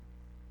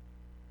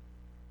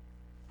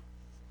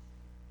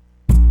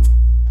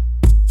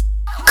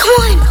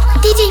on,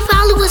 DJ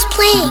Follow was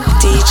playing.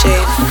 DJ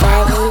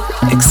Follow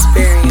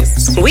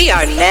Experience. We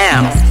are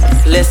now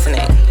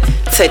listening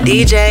to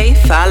DJ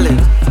Follow.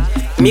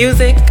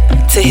 Music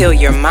to heal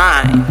your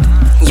mind,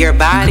 your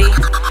body,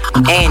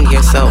 and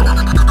your soul.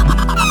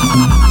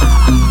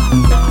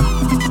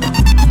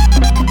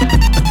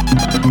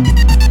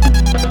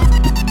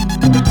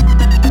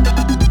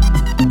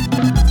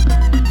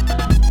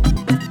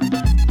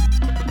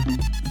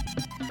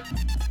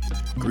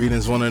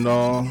 Greetings one and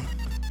all.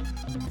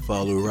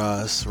 Follow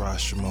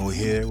Rastafari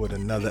here with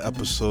another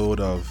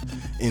episode of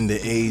In the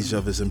Age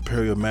of His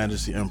Imperial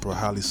Majesty Emperor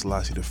Haile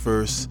Selassie I,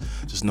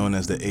 just known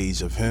as the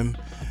Age of Him.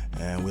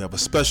 And we have a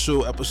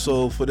special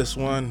episode for this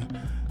one,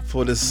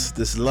 for this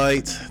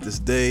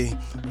day.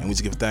 And we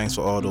just give thanks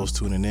for all those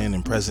tuning in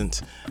and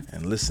present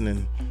and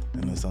listening.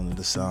 And it's under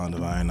the sound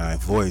of I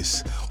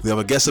voice. We have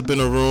a guest up in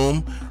the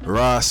room,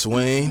 Ross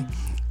Wayne.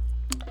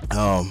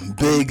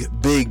 Big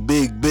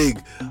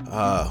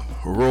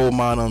role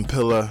model and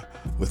pillar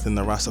within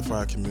the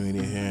Rastafari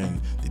community here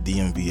in the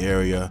DMV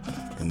area,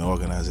 in the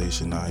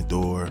organization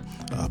IDOR,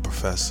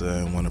 professor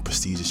in one of the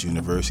prestigious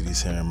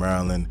universities here in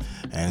Maryland.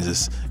 And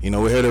just,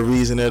 we're here to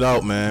reason it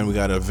out, man. We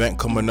got an event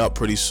coming up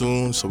pretty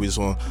soon, so we just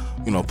want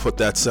to, put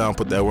that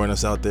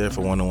awareness out there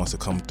for one who wants to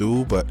come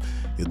through, but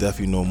you'll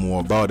definitely know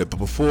more about it. But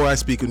before I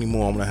speak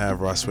anymore, I'm going to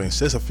have Ross Wayne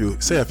say a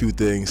few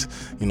things,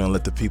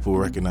 let the people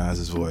recognize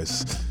his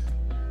voice.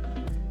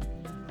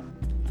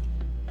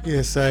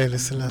 Yes, Haile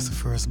Selassie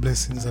first,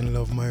 blessings and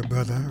love, my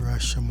brother,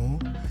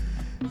 Rashamo.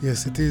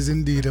 Yes, it is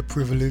indeed a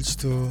privilege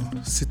to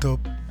sit up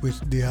with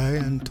the Eye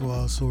and to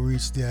also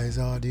reach the Eye's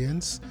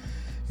audience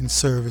in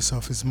service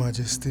of His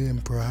Majesty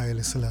Emperor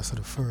Haile Selassie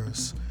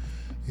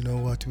I.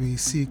 What we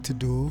seek to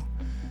do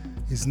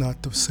is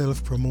not to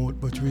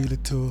self-promote, but really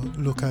to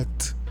look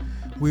at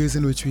ways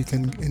in which we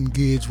can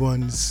engage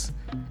ones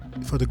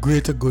for the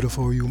greater good of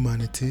our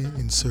humanity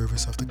in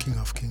service of the King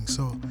of Kings.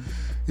 So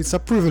it's a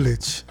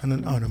privilege and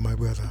an honor, my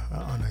brother. An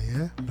honor,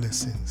 yeah?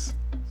 Blessings.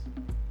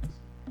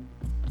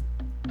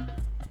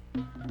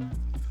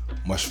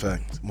 Much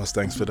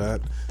thanks for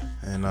that.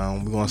 And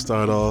we're going to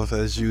start off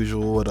as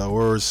usual with our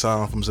words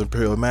sound from His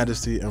Imperial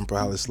Majesty Emperor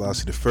Haile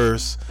Selassie I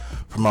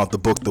from out the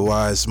book The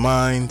Wise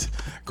Mind.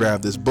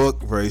 Grab this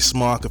book, very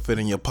small, can fit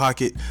in your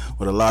pocket,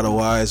 with a lot of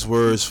wise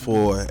words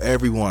for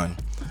everyone.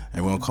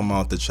 And we're going to come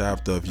out the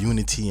chapter of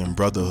unity and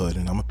brotherhood.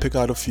 And I'm going to pick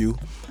out a few,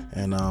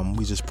 and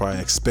we just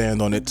probably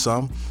expand on it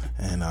some,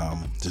 and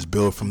just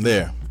build from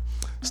there.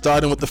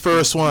 Starting with the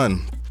first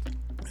one.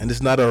 And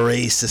it's not a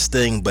racist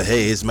thing, but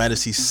hey, His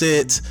Majesty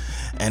sits,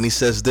 and he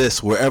says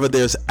this: wherever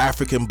there's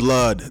African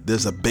blood,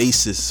 there's a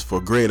basis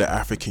for greater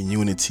African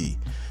unity.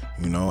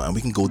 And we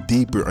can go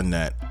deeper on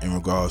that in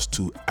regards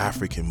to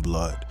African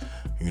blood,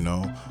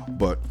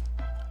 But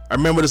I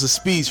remember there's a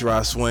speech,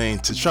 Ross Wayne,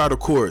 to chart a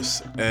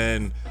course,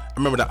 and I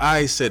remember that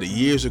I said it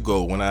years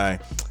ago when I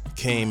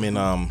came and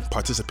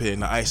participated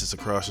in the ISIS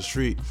across the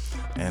street,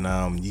 and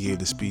you gave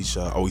the speech,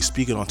 always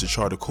speaking on to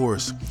chart a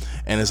course,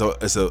 and it's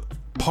a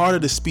part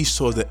of the speech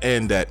towards the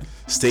end that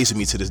stays with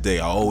me to this day.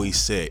 I always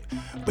say it,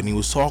 but he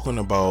was talking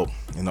about,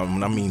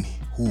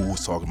 who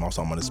was talking about? I was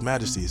talking about His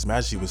Majesty. His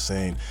Majesty was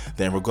saying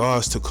that in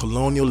regards to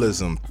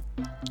colonialism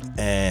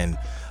and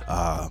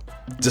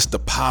just the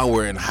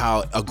power and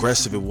how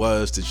aggressive it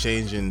was to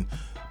changing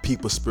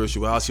people's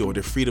spirituality or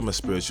their freedom of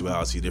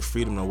spirituality, their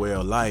freedom of way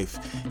of life,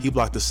 he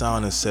blocked the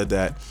sound and said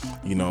that,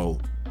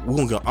 we're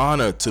going to give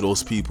honor to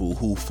those people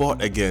who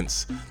fought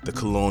against the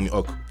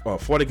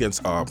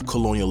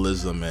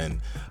colonialism and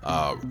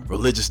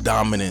religious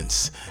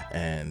dominance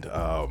and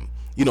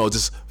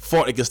just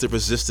fought against the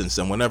resistance.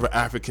 And whenever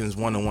Africans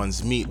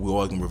one-on-ones meet, we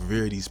all can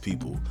revere these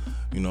people.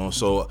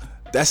 So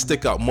that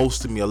stick out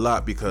most to me a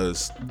lot,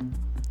 because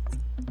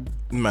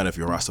no matter if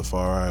you're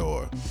Rastafari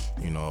or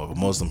a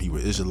Muslim Hebrew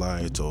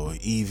Israelite or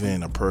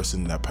even a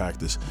person that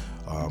practice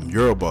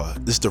Yoruba,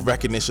 this is the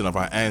recognition of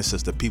our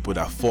ancestors, the people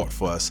that fought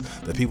for us,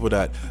 the people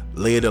that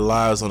laid their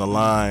lives on the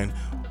line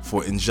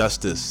for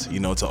injustice,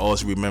 to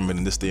always remember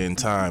in this day and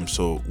time.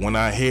 So when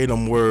I hear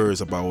them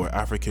words about where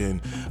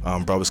African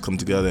brothers come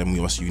together and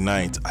we must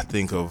unite, I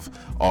think of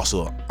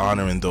also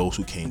honoring those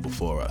who came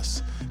before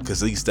us,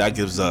 because at least that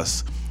gives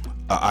us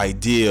an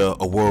idea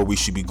of where we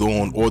should be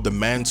going, or the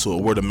mantle,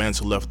 or where the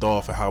mantle left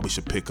off, and how we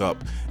should pick up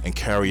and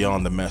carry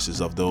on the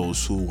message of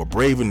those who were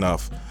brave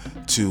enough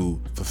to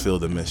fulfill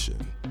the mission.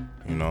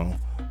 A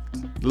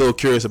little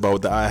curious about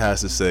what the Eye has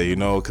to say,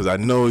 because I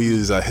know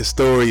he's a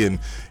historian,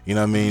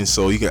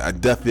 so you can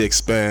definitely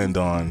expand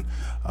on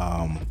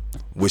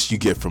which you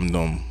get from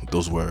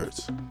those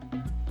words.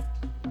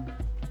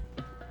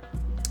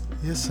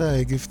 Yes,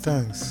 I give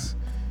thanks.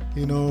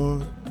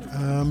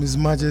 His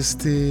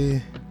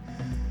Majesty,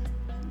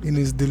 in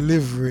his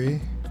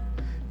delivery,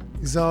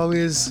 is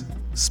always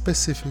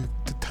specific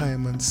to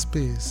time and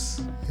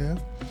space. Yeah,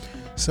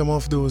 some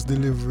of those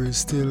deliveries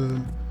still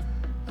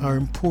are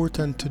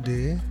important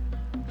today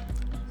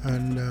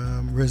and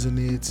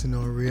resonates in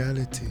our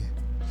reality.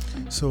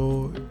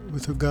 So,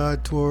 with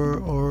regard to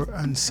our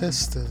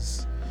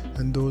ancestors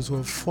and those who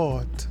have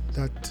fought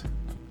that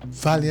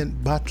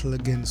valiant battle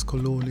against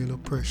colonial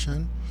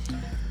oppression.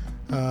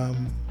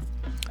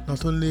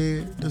 Not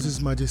only does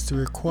His Majesty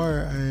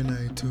require I and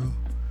I to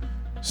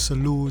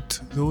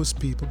salute those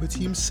people, but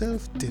he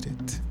himself did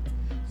it.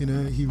 You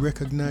know, he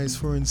recognized,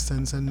 for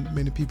instance, and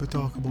many people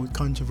talk about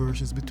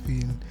controversies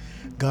between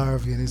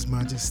Garvey and His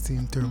Majesty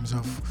in terms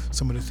of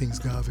some of the things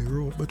Garvey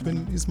wrote. But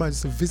when His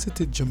Majesty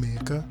visited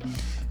Jamaica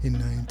in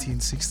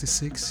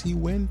 1966, he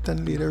went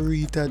and laid a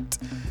wreath at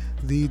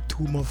the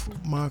tomb of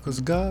Marcus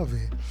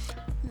Garvey,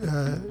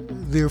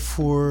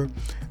 therefore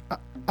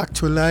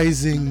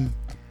actualizing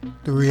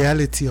the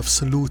reality of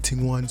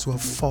saluting ones who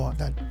have fought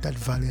that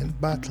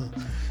valiant battle.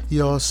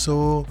 He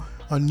also,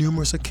 on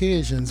numerous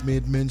occasions,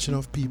 made mention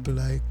of people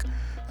like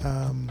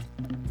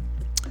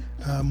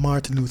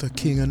Martin Luther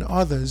King and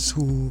others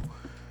who,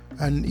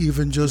 and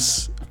even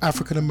just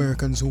African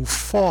Americans who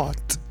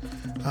fought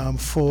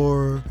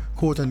for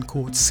quote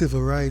unquote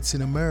civil rights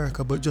in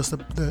America, but just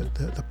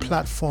the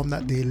platform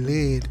that they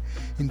laid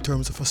in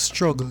terms of a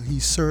struggle. He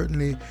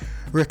certainly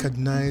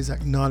recognized,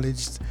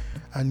 acknowledged,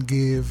 and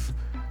gave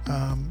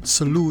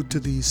salute to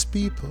these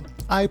people.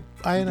 I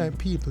and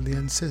people, the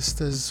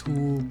ancestors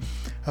who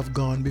have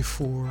gone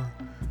before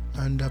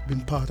and have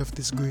been part of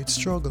this great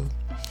struggle.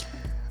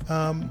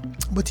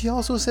 But he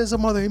also says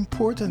some other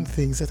important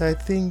things that I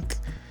think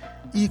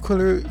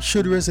equally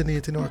should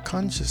resonate in our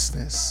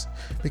consciousness,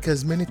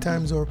 because many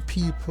times our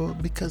people,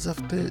 because of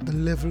the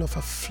level of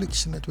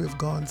affliction that we've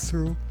gone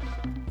through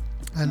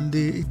and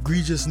the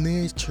egregious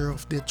nature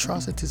of the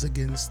atrocities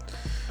against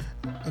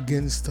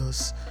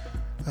us,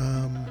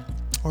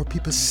 or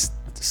people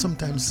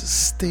sometimes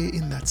stay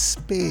in that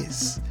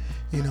space,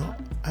 you know.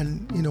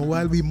 And, you know,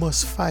 while we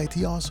must fight,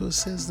 he also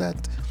says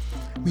that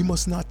we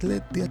must not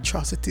let the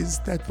atrocities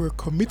that were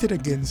committed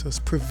against us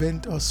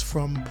prevent us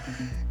from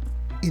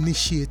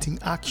initiating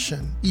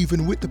action,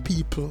 even with the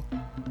people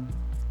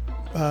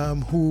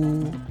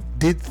who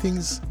did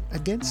things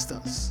against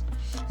us.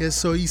 Yes,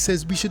 so he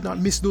says we should not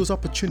miss those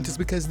opportunities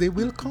because they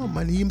will come,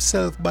 and he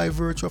himself, by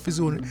virtue of his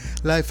own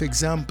life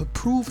example,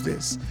 proved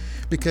this,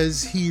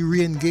 because he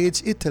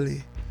re-engaged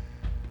Italy,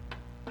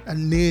 a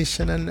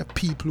nation and a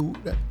people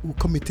who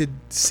committed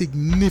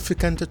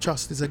significant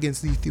atrocities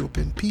against the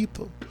Ethiopian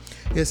people.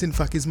 Yes, in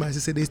fact, His Majesty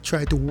said they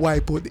tried to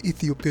wipe out the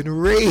Ethiopian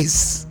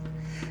race.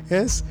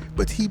 Yes,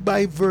 but he,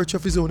 by virtue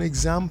of his own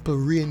example,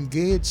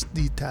 re-engaged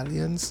the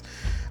Italians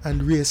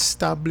and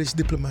re-established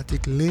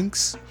diplomatic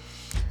links,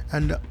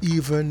 and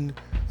even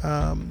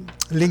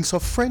links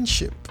of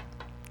friendship.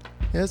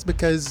 Yes,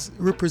 because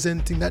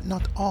representing that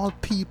not all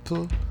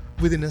people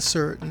within a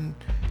certain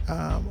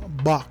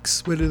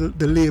box, whether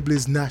the label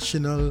is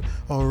national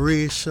or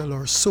racial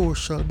or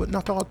social, but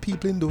not all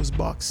people in those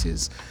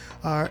boxes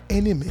are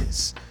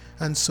enemies.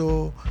 And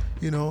so,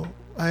 you know,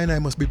 I and I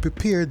must be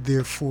prepared,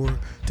 therefore,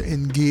 to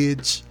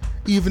engage,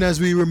 even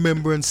as we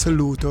remember and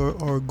salute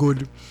our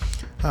good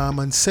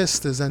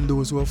ancestors and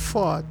those who have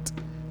fought.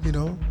 You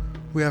know,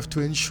 we have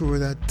to ensure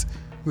that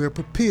we are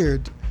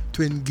prepared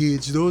to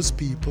engage those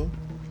people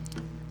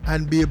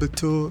and be able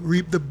to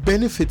reap the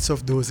benefits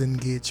of those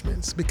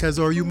engagements, because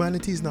our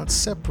humanity is not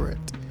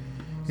separate,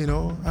 you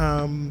know.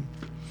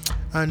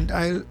 And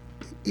I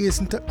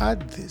hasten to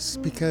add this,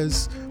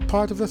 because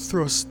part of the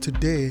thrust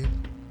today,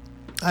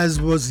 as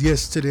was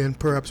yesterday and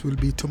perhaps will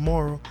be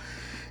tomorrow,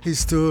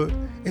 is to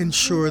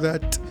ensure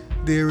that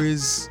there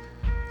is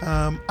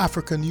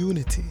African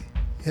unity.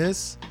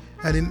 Yes,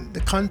 and in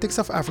the context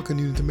of African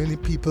unity, many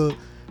people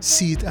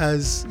see it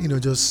as, you know,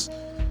 just,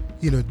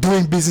 you know,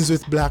 doing business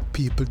with black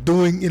people,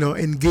 doing, you know,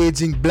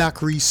 engaging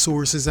black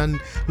resources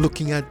and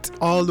looking at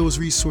all those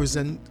resources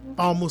and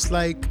almost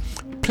like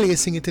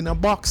placing it in a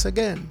box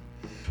again.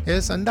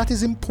 Yes, and that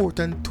is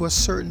important to a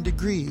certain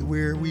degree,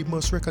 where we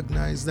must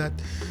recognize that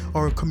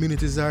our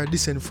communities are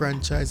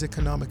disenfranchised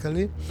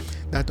economically,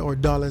 that our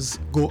dollars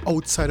go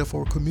outside of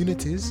our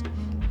communities,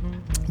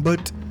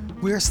 but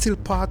we are still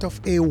part of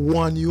a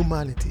one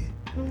humanity,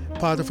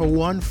 part of a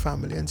one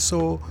family. And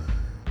so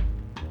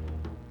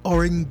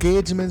our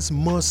engagements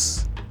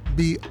must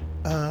be,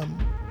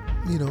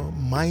 you know,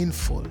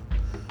 mindful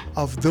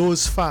of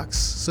those facts,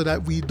 so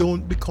that we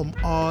don't become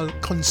all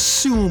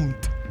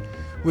consumed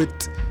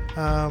with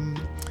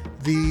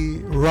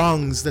the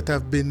wrongs that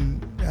have been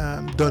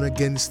done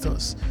against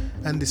us,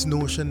 and this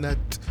notion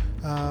that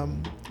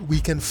we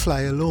can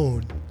fly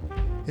alone.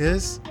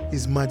 Yes,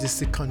 His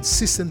Majesty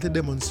consistently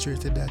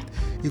demonstrated that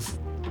if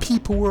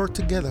people work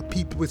together,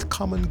 people with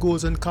common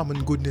goals and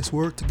common goodness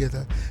work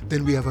together,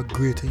 then we have a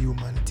greater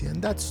humanity. And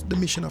that's the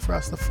mission of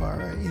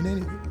Rastafari in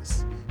any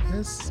ways.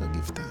 Yes, so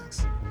give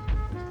thanks.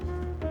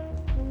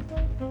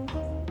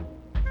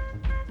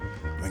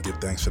 And give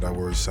thanks for that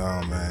word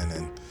sound, man.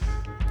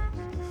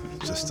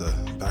 And just to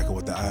back up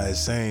what the eye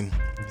is saying,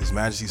 His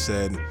Majesty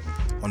said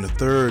on the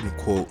third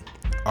quote,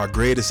 "Our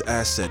greatest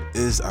asset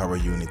is our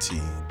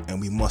unity,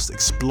 and we must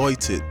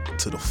exploit it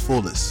to the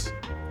fullest."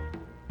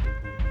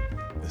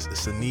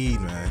 It's a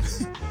need, man.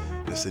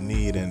 It's a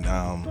need, and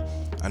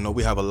I know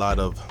we have a lot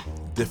of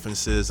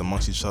differences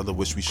amongst each other,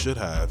 which we should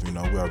have. You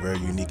know, we are very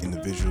unique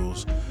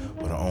individuals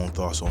with our own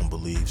thoughts, own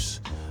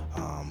beliefs.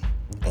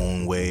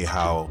 own way,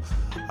 how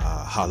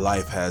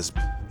life has,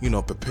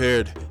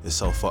 prepared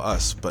itself for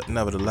us. But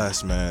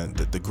nevertheless, man,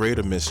 the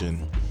greater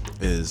mission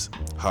is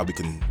how we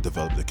can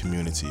develop the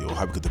community, or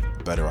how we could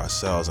better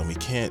ourselves, and we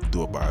can't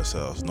do it by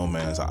ourselves. No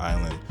man is an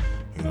island.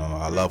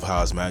 I love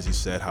how His Majesty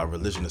said how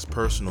religion is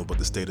personal, but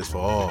the state is for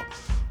all.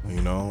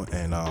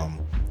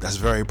 And that's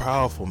very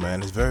powerful,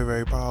 man. It's very,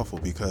 very powerful,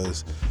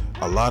 because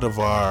a lot of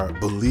our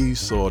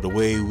beliefs or the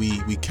way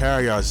we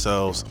carry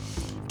ourselves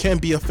can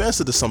be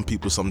offensive to some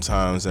people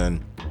sometimes,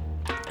 and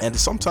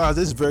sometimes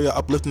it's very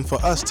uplifting for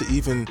us to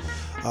even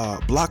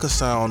block a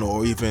sound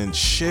or even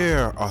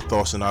share our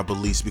thoughts and our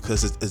beliefs,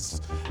 because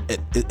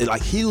it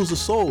like heals the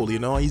soul,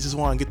 and you just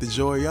want to get the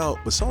joy out.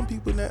 But some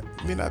people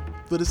may not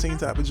feel the same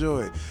type of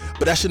joy.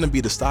 But that shouldn't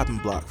be the stopping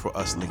block for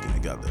us linking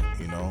together.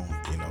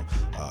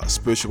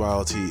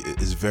 Spirituality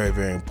is very,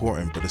 very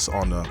important, but it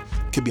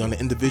could be on an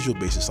individual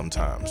basis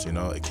sometimes.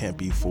 It can't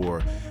be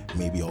for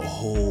maybe a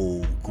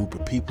whole group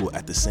of people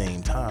at the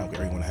same time.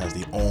 Everyone has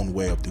their own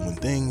way of doing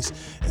things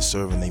and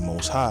serving the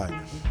Most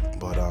High.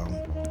 But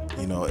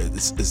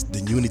it's the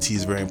unity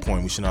is very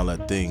important. We should not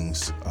let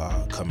things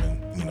come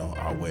in,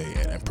 our way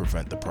and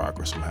prevent the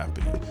progress from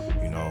happening.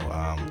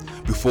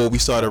 Before we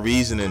started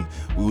reasoning,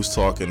 we was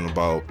talking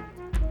about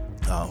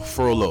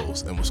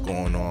furloughs and what's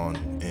going on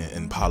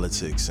in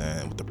politics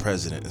and with the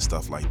president and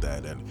stuff like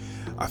that. And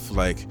I feel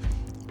like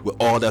with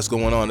all that's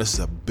going on, it's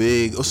a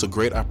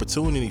great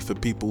opportunity for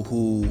people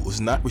who is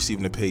not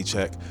receiving a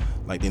paycheck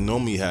like they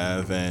normally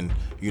have, and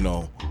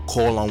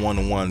call on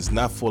one-on-ones,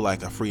 not for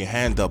like a free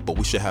hand up, but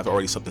we should have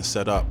already something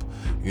set up,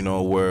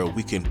 where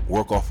we can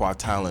work off our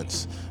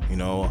talents. We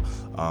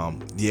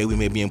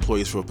may be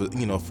employees for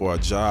a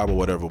job or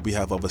whatever. We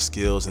have other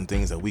skills and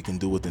things that we can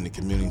do within the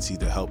community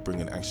to help bring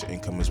in extra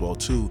income as well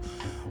too.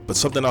 But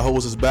something that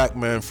holds us back,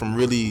 man, from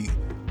really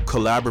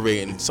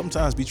collaborating,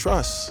 sometimes we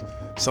trust.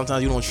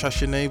 Sometimes you don't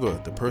trust your neighbor,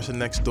 the person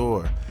next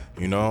door,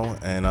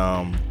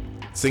 and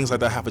things like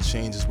that have to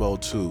change as well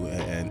too.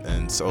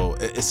 And so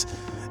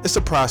it's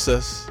a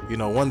process,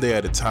 one day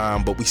at a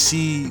time, but we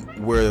see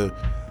where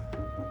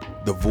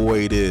the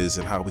void is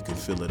and how we can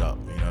fill it up,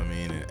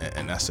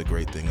 and that's a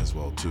great thing as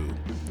well too.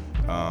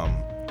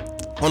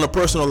 On a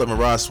personal level,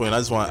 Rod Swain, I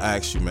just want to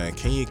ask you, man,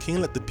 can you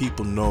let the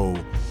people know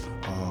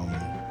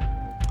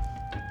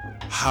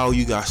how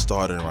you got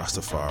started in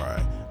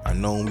Rastafari? I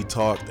know when we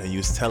talked and you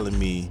was telling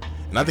me,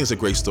 and I think it's a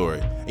great story,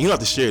 and you don't have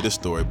to share this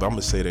story, but I'm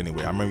gonna say it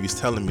anyway. I remember you was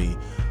telling me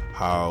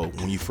how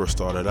when you first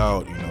started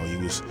out, you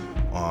was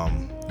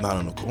not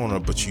on the corner,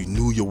 but you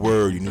knew your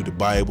word, you knew the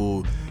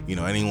Bible,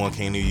 anyone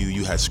came to you,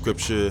 you had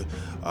scripture,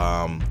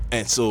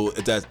 and so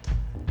that,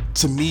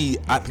 to me,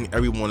 I think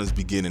everyone's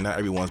beginning, not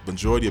everyone's,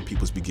 majority of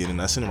people's beginning,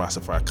 that's in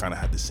Rastafari, kind of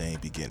had the same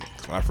beginning.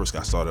 When I first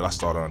got started, I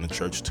started on the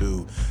church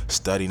too,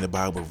 studying the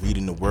Bible,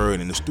 reading the word,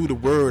 and it's through the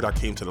word I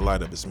came to the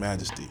light of His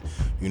Majesty,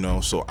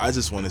 so I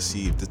just want to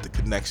see if there's the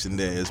connection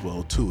there as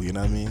well too, you know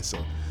what I mean? So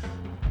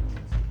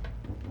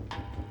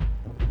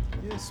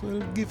yes, well,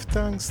 give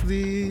thanks.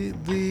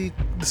 The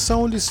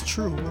sound is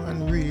true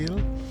and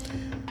real.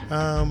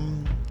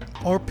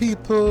 Our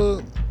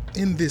people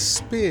in this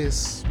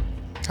space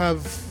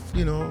have,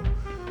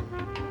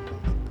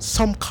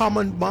 some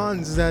common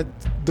bonds, that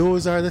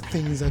those are the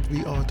things that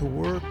we ought to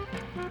work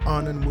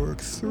on and work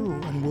through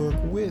and work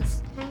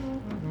with.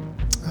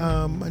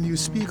 And you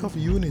speak of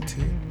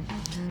unity.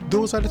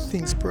 Those are the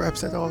things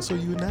perhaps that also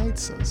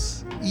unites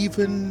us.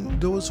 Even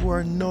those who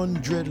are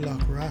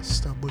non-dreadlock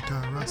Rasta, but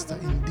are Rasta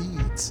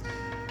indeed.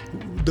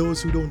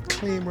 Those who don't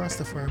claim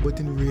Rastafari, but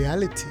in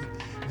reality,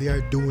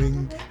 they're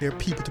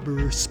people to be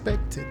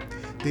respected.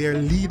 They are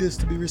leaders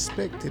to be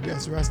respected,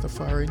 as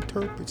Rastafari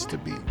interprets to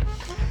be.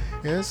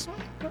 Yes?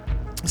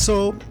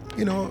 So,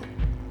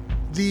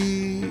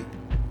 the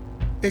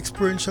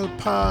experiential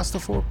past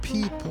of our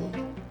people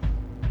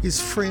is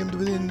framed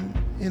within,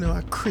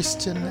 a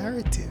Christian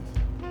narrative.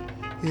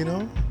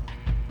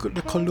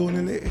 The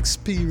colonial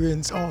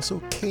experience also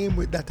came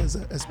with that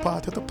as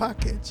part of the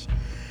package.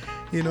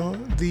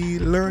 The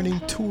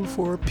learning tool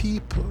for our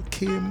people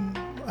came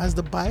as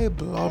the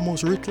Bible,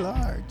 almost writ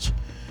large.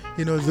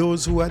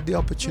 Those who had the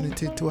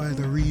opportunity to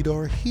either read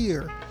or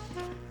hear.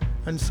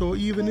 And so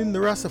even in the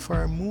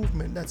Rastafari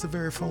movement, that's the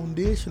very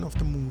foundation of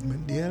the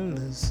movement, the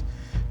elders,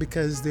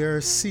 because they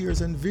are seers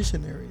and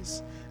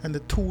visionaries. And the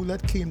tool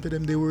that came to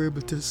them, they were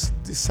able to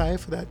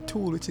decipher that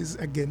tool, which is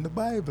again the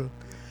Bible.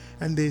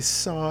 And they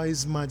saw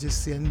His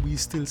Majesty, and we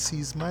still see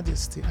His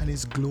Majesty and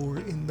His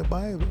glory in the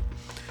Bible.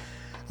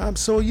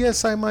 So yes,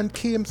 Simon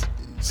came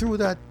through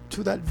that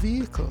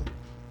vehicle.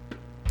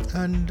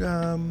 And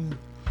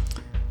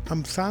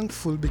I'm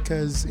thankful,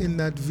 because in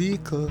that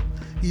vehicle,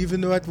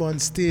 even though at one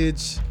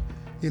stage,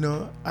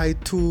 I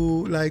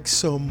too, like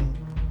some,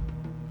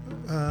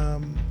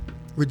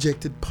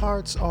 rejected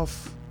parts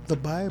of the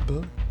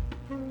Bible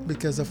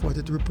because of what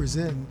it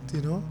represents,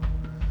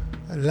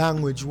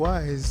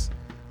 language-wise.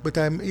 But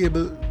I'm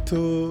able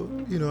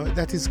to,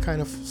 that is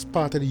kind of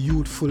part of the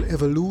youthful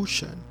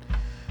evolution.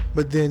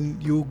 But then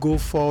you go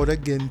forward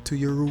again to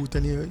your root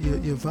and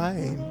your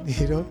vine,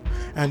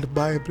 and the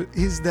Bible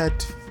is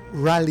that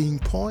rallying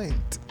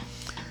point.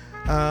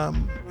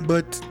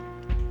 But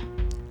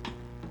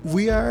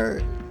we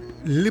are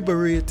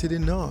liberated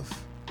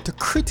enough to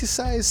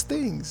criticize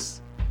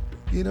things,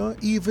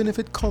 even if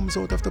it comes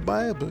out of the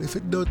Bible, if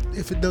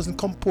it doesn't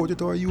comport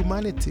with our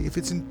humanity, if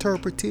its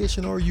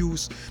interpretation or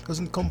use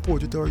doesn't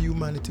comport with our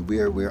humanity.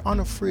 We're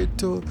unafraid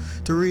to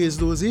raise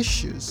those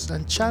issues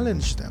and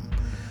challenge them.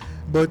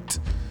 But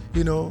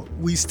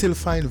we still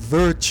find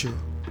virtue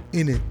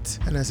in it.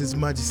 And as His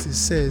Majesty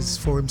says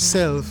for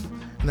himself,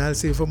 and I'll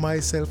say for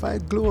myself, I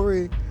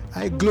glory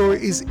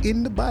is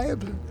in the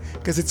Bible,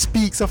 because it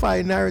speaks of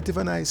our narrative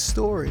and our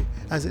story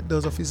as it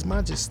does of His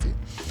Majesty.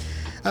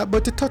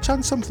 But to touch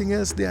on something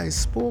else that I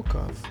spoke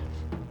of,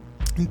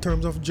 in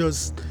terms of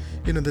just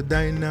the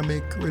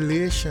dynamic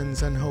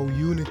relations and how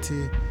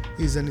unity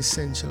is an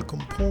essential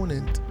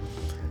component,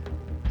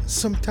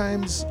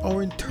 sometimes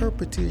our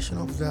interpretation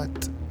of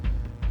that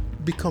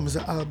becomes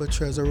the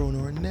albatross around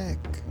our neck,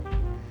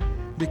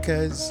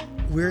 because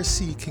we're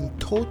seeking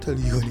total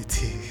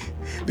unity,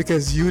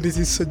 because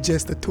unity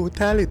suggests a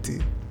totality.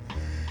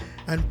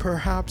 And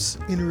perhaps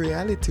in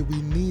reality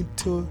we need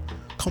to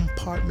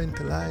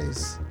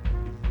compartmentalize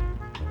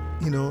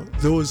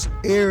those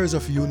areas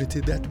of unity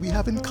that we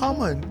have in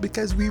common,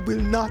 because we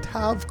will not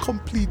have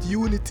complete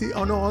unity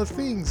on all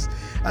things,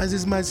 as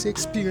His Majesty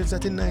experienced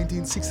that in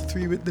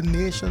 1963 with the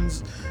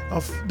nations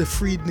of the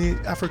freed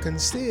African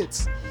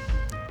states.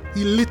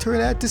 He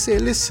literally had to say,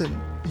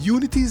 listen,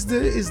 unity is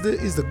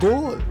the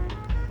goal.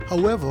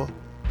 However,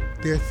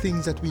 there are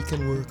things that we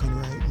can work on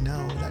right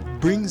now that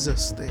brings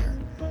us there.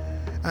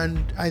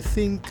 And I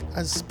think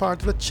as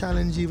part of a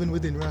challenge even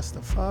within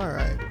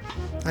Rastafari,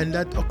 and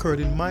that occurred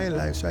in my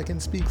life, so I can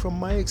speak from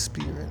my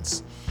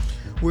experience,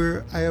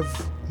 where I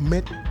have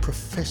met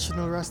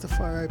professional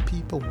Rastafari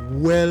people,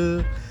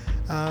 well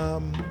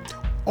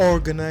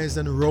organized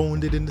and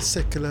rounded in the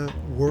secular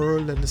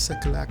world and the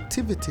secular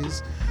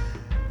activities.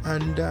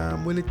 And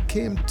when it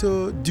came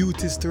to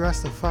duties to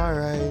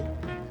Rastafari,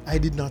 I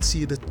did not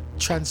see the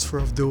transfer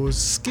of those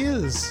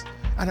skills.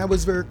 And I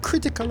was very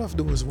critical of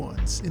those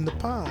ones in the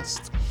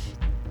past.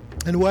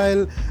 And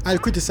while I'll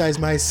criticize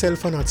myself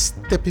for not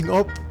stepping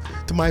up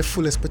to my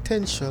fullest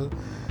potential,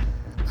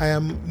 I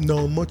am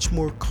now much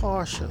more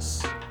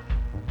cautious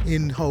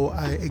in how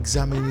I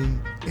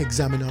examine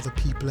other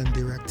people and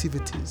their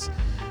activities.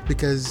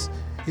 Because,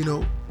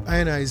 I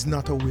is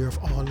not aware of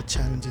all the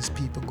challenges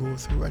people go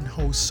through, and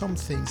how some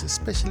things,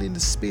 especially in the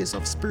space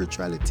of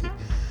spirituality,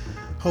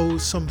 how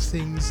some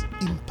things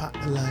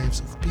impact the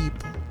lives of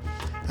people.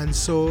 And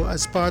so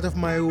as part of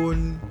my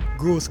own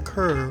growth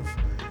curve,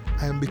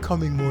 I am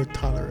becoming more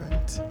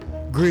tolerant,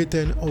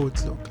 greater in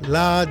outlook,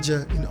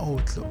 larger in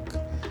outlook,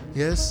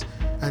 yes,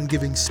 and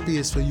giving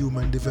space for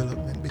human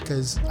development,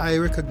 because I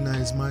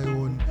recognize my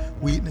own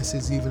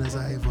weaknesses even as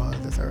I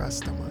evolve as a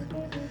Rastaman,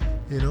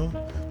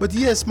 But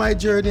yes, my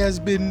journey has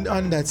been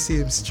on that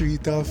same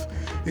street of,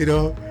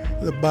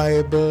 the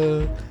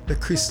Bible, the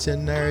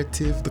Christian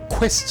narrative, the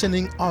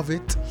questioning of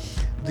it,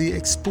 the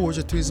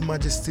exposure to His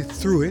Majesty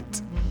through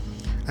it,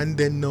 and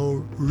then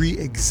now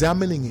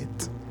re-examining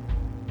it,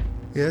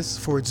 yes,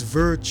 for its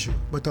virtue,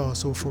 but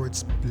also for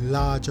its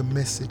larger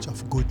message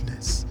of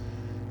goodness,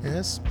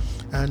 yes.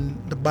 And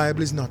the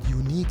Bible is not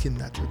unique in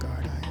that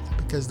regard either,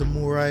 because the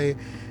more I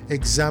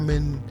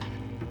examine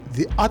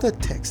the other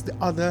texts, the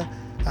other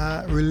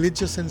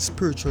religious and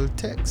spiritual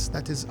texts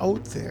that is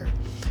out there,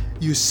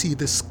 you see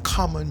this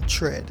common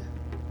thread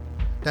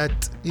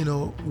that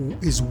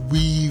is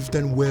weaved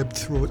and webbed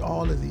throughout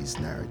all of these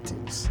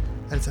narratives,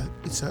 and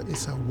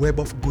it's a web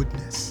of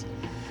goodness.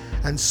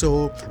 And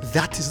so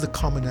that is the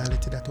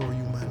commonality that our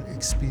human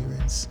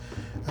experience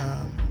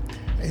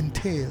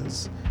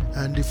entails.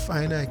 And if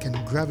I can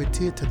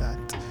gravitate to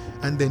that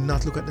and then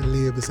not look at the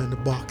labels and the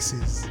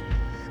boxes,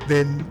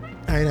 then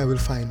I will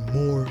find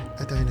more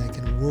that I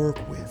can work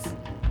with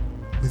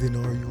within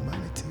our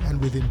humanity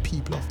and within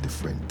people of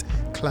different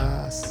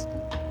class,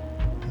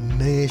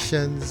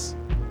 nations,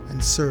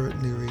 and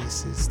certainly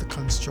races, the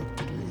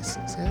constructed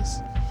races, yes?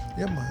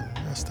 Yeah, man,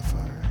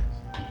 Rastafari.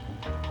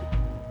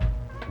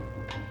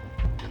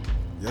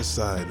 Yes,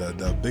 sir.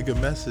 The bigger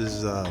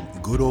message,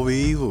 good over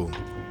evil.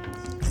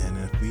 And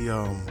if we,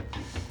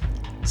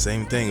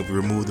 same thing, if we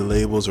remove the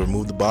labels or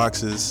remove the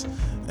boxes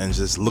and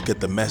just look at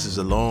the message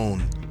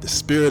alone, the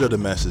spirit of the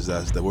message,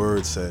 as the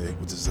words say,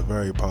 which is a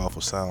very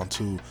powerful sound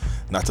too,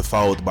 not to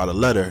follow it by the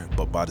letter,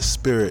 but by the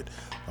spirit,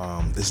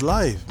 it's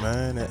life,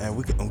 man. And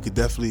we could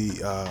definitely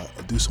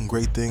do some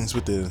great things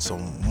with it and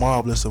some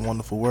marvelous and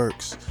wonderful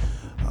works.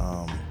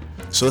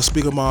 So let's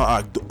speak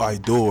about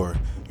IDOR,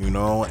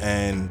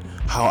 and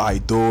how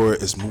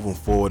IDOR is moving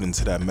forward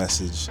into that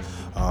message.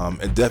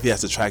 It definitely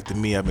has attracted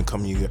me. I've been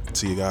coming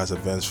to you guys'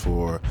 events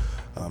for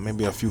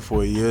maybe a few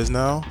 4 years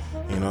now,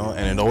 and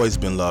it always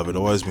been love. It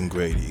always been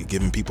great.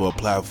 Giving people a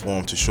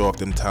platform to show off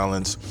their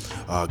talents,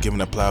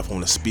 giving a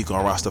platform to speak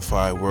on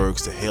Rastafari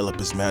works, to hail up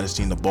His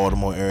Majesty in the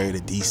Baltimore area, the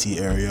DC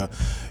area.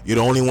 You're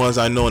the only ones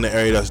I know in the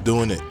area that's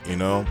doing it,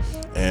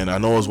 and I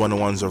know it's one of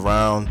the ones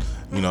around,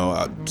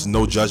 There's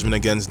no judgment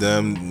against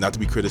them, not to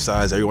be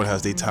criticized. Everyone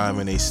has their time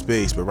and their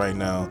space, but right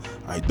now,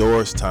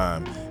 IDOR's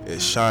time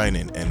is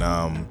shining, and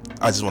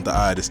I just want the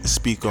eye to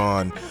speak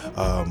on,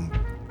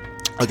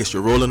 I guess,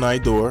 your role in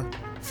IDOR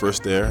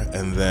first there,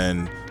 and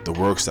then the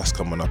works that's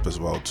coming up as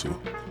well too.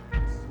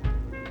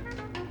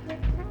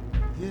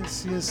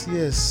 Yes.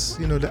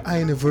 The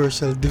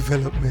universal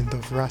development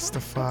of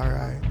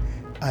Rastafari,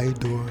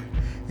 IDOR.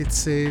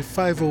 It's a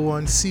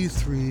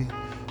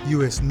 501c3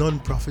 U.S.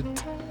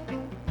 non-profit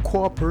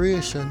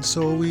corporation.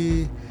 So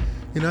we,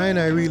 and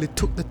I really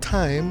took the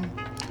time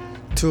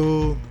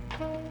to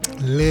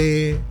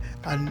lay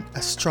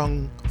a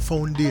strong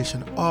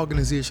foundation,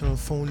 organizational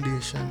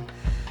foundation,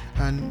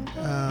 and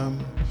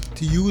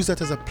to use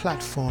that as a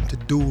platform to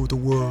do the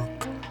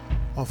work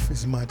of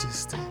His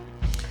Majesty.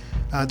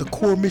 The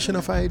core mission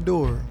of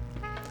IDOR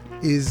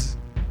is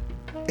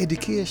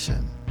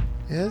education,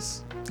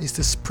 yes? Is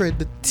to spread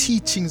the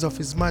teachings of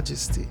His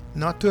Majesty,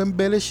 not to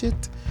embellish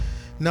it,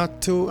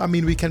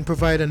 we can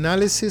provide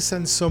analysis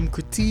and some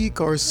critique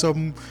or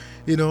some,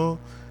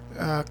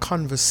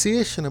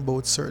 conversation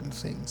about certain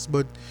things,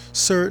 but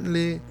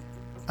certainly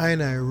I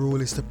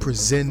role is to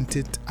present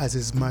it as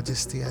His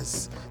Majesty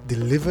has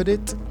delivered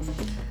it.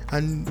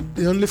 And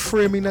the only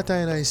framing that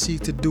I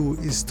seek to do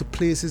is to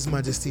place His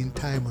Majesty in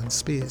time and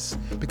space,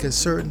 because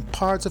certain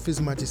parts of His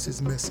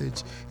Majesty's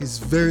message is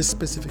very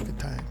specific to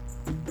time.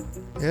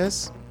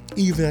 Yes?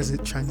 Even as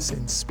it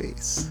transcends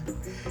space.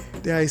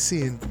 There I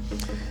see it.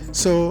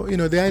 So,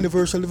 the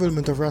universal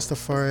development of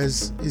Rastafari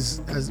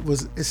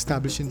was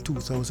established in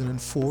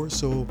 2004.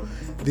 So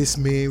this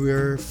May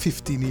we're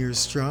 15 years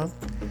strong.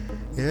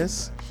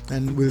 Yes?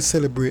 And we'll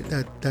celebrate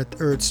that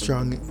Earth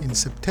Strong in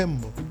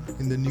September,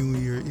 in the New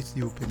Year,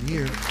 Ethiopian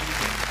year.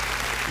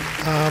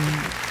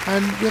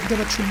 And we have done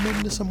a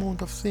tremendous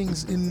amount of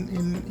things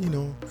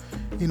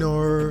in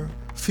our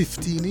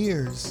 15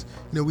 years.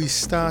 We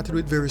started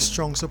with very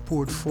strong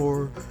support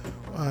for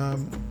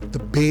the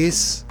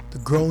base, the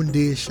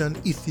groundation,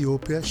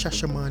 Ethiopia,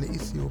 Shashamane,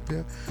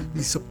 Ethiopia.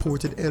 We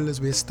supported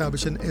elders. We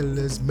established an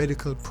elders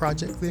medical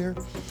project there.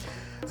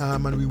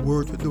 And we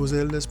worked with those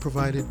elders,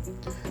 provided,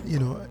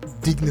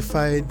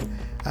 dignified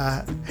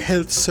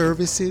health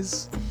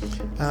services.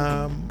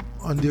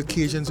 On the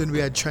occasions when we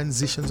had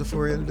transitions of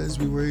our elders,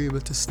 we were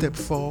able to step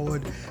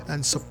forward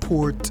and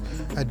support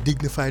a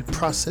dignified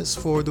process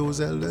for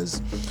those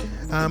elders.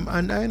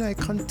 And I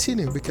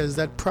continue, because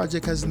that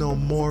project has now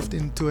morphed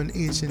into an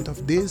Ancient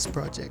of Days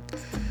project,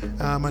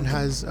 and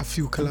has a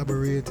few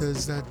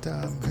collaborators that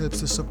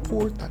helps to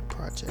support that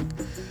project.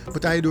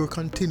 But IDOR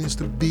continues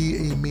to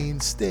be a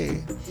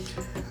mainstay.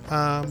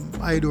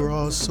 IDOR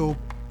also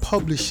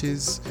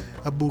publishes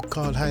a book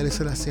called Haile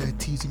Selassie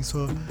Teachings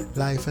for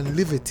Life and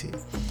Liberty.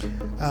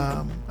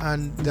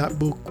 And that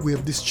book, we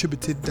have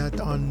distributed that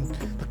on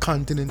the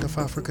continent of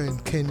Africa, in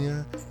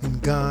Kenya, in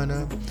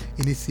Ghana,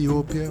 in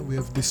Ethiopia. We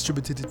have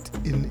distributed it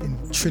in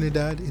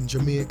Trinidad, in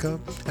Jamaica,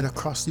 and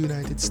across the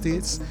United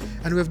States.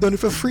 And we have done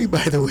it for free,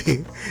 by the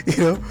way,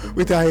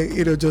 with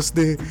just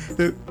the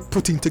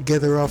putting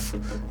together of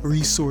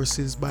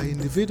resources by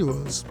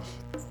individuals.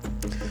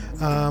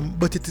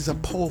 But it is a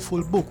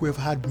powerful book. We have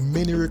had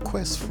many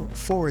requests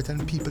for it,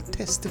 and people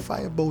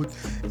testify about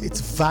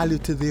its value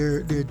to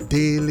their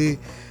daily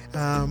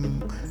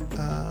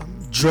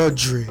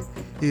drudgery.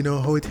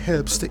 How it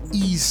helps to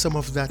ease some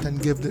of that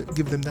and give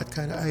them that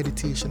kind of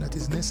agitation that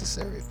is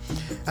necessary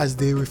as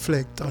they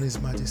reflect on His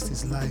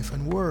Majesty's life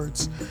and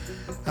words.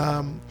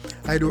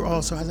 IDOR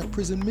also has a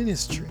prison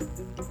ministry.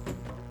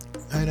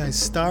 And I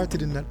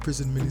started in that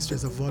prison ministry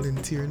as a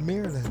volunteer in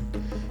Maryland.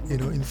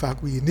 In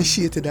fact, we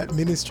initiated that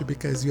ministry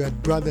because you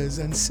had brothers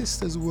and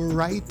sisters who were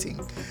writing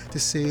to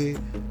say,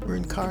 we're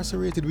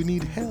incarcerated, we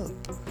need help.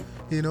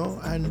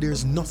 And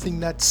there's nothing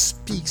that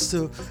speaks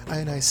to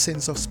I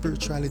sense of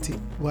spirituality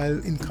while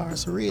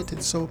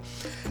incarcerated. So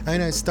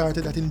I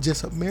started that in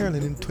Jessup,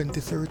 Maryland in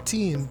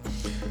 2013.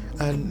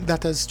 And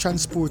that has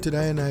transported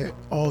I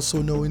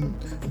also know in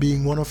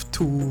being one of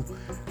two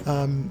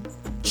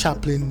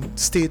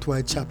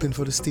statewide chaplain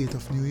for the state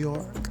of New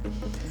York.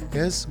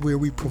 Yes, where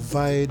we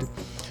provide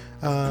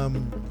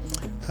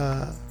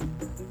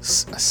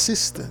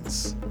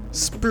assistance,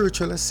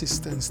 spiritual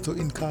assistance to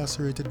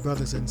incarcerated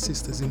brothers and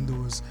sisters in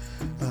those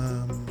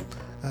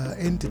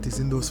entities,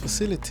 in those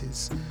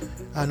facilities,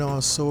 and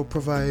also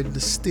provide the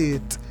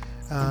state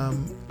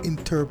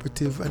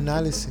interpretive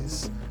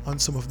analysis on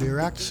some of their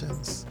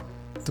actions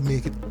to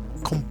make it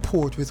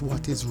comport with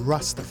what is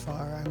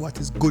Rastafari, what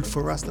is good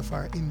for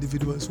Rastafari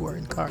individuals who are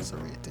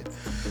incarcerated.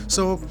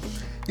 So,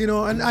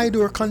 and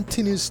IDOR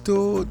continues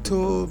to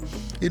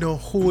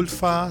hold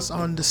fast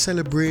on the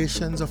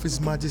celebrations of His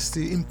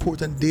Majesty,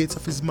 important dates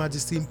of His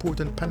Majesty,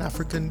 important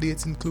Pan-African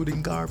dates,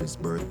 including Garvey's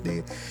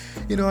birthday,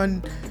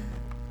 and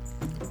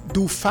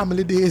do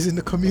family days in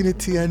the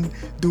community, and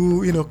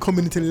do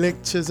community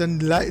lectures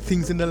and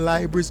things in the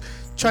libraries,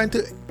 trying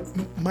to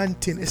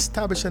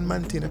establish and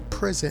maintain a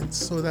presence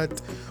so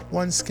that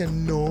one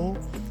can know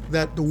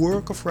that the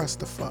work of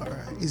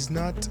Rastafari is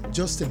not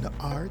just in the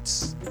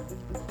arts.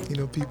 You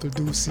know, people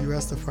do see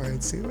Rastafari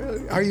and say, well,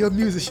 are you a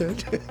musician?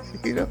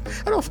 You know,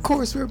 and of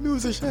course we're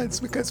musicians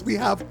because we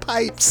have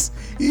pipes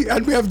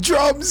and we have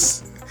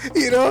drums,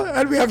 you know,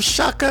 and we have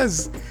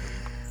shakas.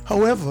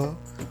 However,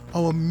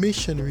 our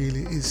mission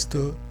really is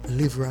to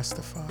live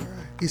Rastafari,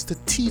 is to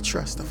teach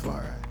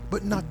Rastafari,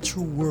 but not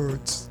through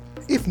words.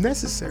 If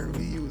necessary,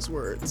 we use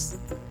words,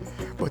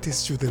 but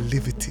it's through the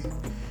livity.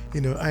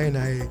 You know,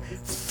 I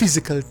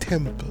physical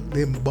temple,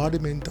 the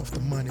embodiment of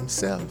the man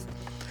himself,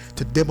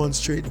 to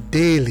demonstrate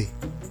daily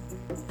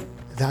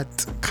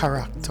that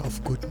character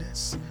of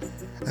goodness.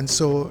 And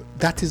so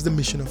that is the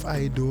mission of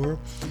IDOR.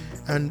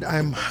 And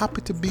I'm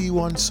happy to be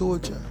one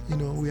soldier. You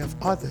know, we have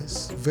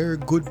others, very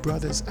good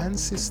brothers and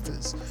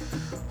sisters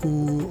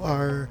who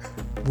are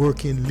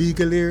working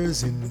legal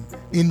areas, in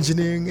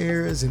engineering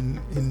areas, in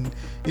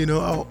you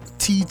know,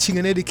 teaching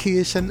and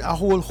education, a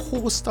whole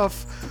host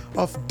of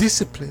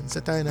disciplines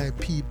that I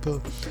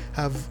people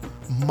have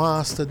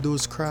mastered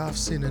those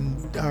crafts in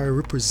and are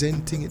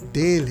representing it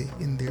daily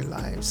in their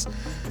lives,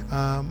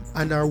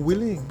 and are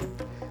willing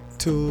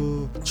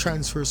to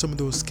transfer some of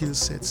those skill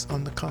sets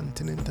on the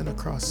continent and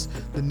across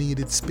the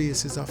needed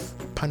spaces of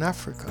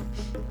Pan-Africa.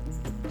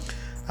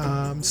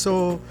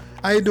 So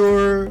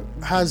IDOR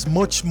has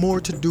much more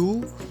to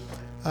do.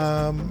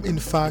 In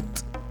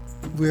fact,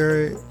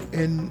 we're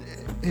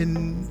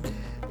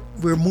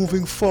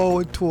moving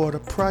forward toward a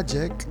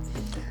project,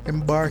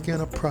 embarking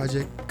on a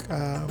project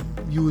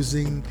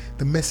using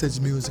the message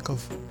music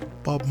of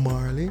Bob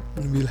Marley,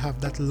 and we'll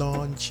have that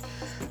launch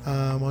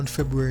on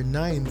February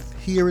 9th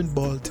here in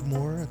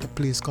Baltimore at a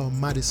place called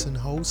Madison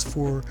House,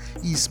 4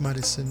 East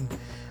Madison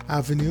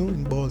Avenue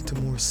in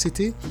Baltimore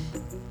City.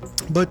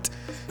 But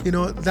you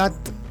know,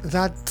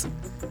 that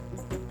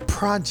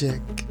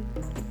project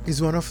is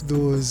one of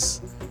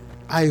those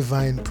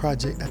Ivine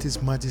projects that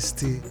His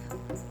Majesty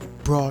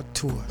brought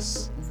to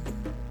us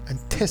and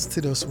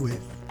tested us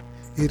with,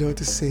 you know,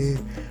 to say,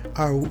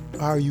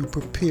 are you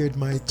prepared,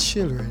 my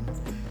children,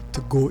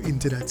 to go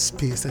into that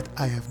space that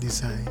I have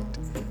designed,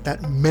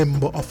 that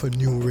member of a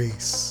new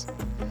race?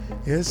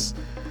 Yes.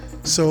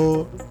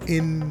 So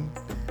in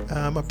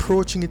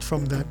approaching it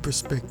from that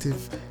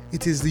perspective,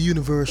 it is the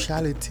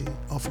universality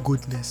of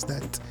goodness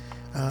that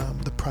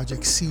the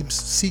project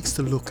seeks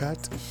to look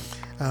at,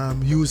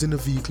 using the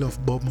vehicle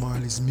of Bob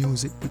Marley's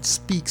music, which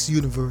speaks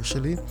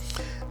universally,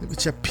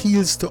 which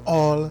appeals to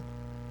all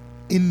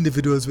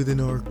individuals within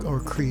our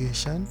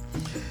creation,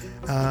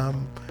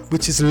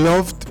 which is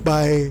loved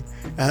by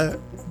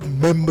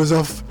members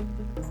of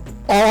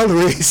all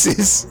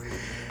races.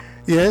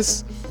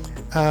 Yes.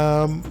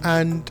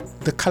 And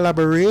the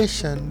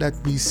collaboration that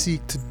we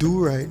seek to do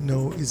right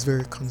now is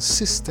very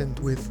consistent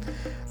with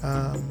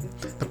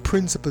the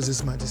principles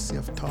His Majesty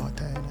have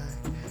taught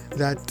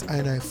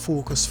I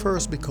focus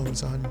first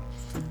becomes on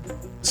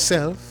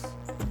self,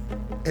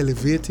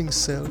 elevating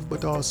self,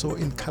 but also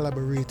in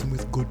collaborating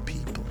with good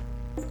people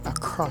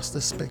across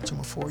the spectrum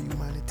of our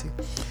humanity.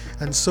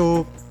 And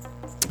so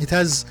it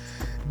has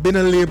been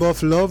a labor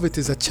of love. It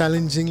is a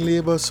challenging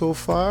labor so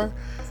far,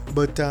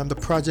 but the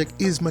project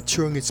is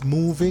maturing, it's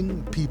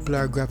moving, people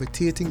are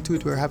gravitating to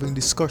it, we're having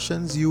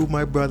discussions. You,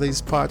 my brother,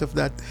 is part of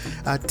that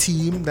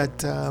team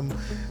that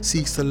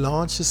seeks to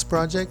launch this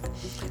project.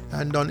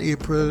 And on February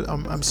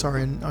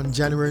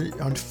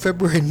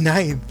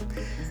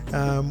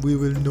 9th, we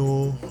will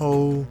know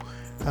how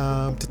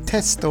to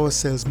test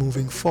ourselves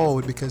moving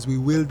forward, because we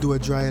will do a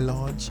dry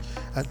launch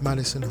at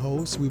Madison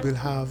House. We will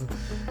have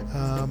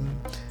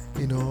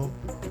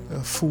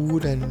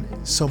food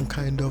and some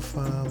kind of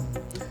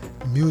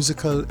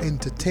musical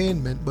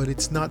entertainment, but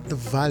it's not the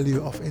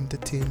value of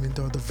entertainment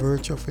or the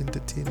virtue of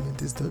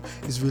entertainment.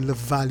 Is really the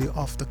value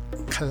of the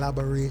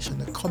collaboration,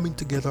 the coming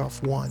together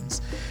of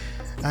ones,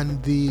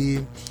 and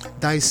the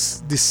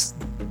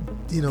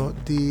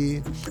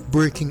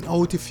breaking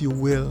out, if you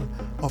will,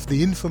 of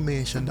the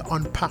information, the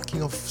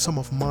unpacking of some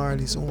of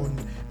Marley's own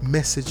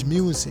message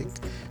music,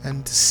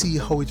 and to see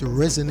how it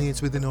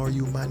resonates within our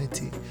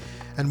humanity,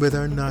 and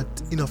whether or not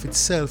in of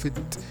itself it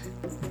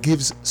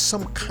gives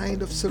some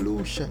kind of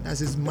solution, as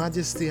His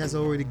Majesty has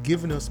already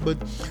given us, but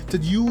to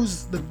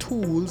use the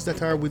tools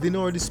that are within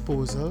our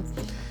disposal,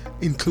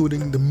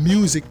 including the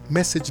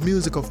message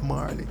music of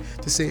Marley,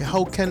 to say,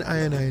 how can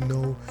I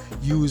now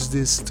use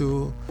this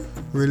to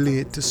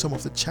relate to some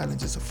of the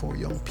challenges of our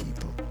young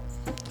people?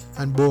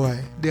 And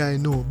boy, I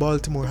know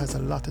Baltimore has a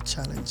lot of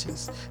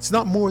challenges. It's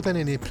not more than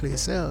any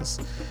place else,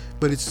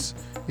 but it's,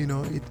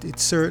 it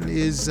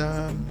certainly is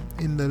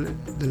in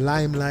the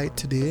limelight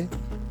today.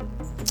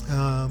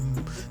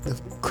 The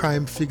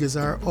crime figures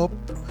are up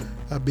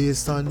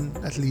based on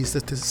at least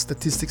the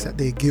statistics that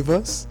they give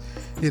us,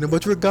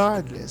 but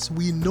regardless,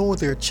 we know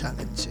their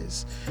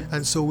challenges,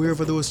 and so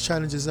wherever those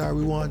challenges are,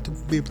 we want to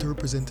be able to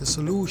represent a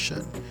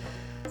solution.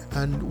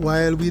 And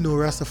while we know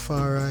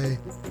Rastafari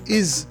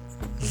is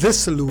the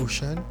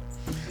solution,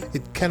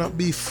 it cannot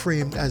be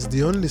framed as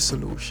the only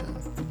solution,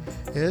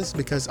 yes,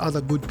 because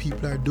other good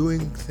people are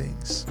doing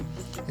things,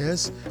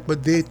 yes,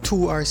 but they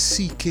too are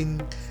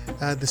seeking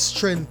the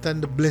strength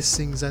and the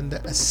blessings and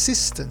the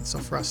assistance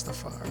of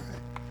Rastafari.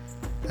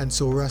 And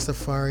so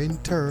Rastafari in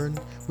turn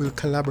will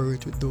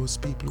collaborate with those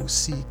people who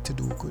seek to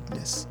do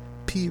goodness.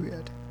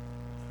 Period.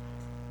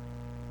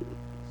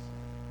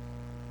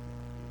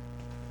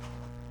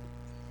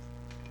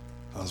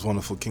 That was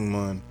wonderful, King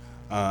Mon.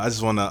 I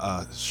just want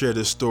to share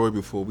this story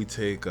before we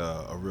take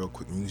a real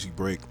quick music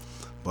break.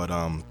 But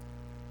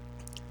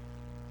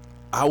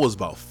I was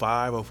about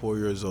 5 or 4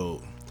 years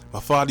old. My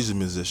father's a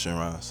musician,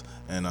 Ross,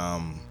 and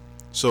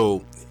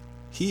so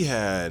he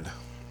had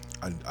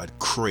a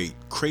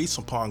crates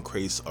upon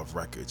crates of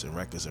records and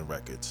records and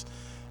records.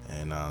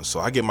 And so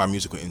I get my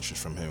musical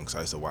interest from him because I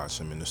used to watch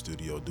him in the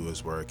studio do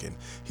his work, and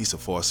he used to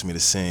force me to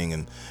sing,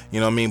 and you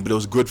know what I mean. But it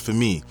was good for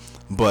me.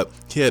 But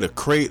he had a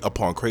crate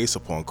upon crates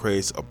upon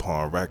crates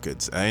upon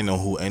records. I didn't know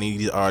who any of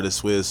these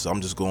artists was, so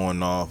I'm just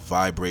going off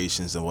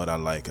vibrations and what I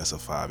like as a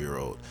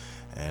 5-year-old.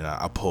 And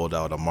I pulled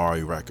out a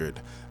Mari record.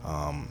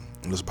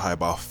 There's probably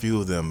about a few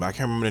of them. I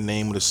can't remember the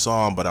name of the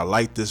song, but I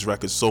liked this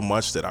record so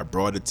much that I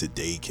brought it to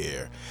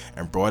daycare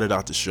and brought it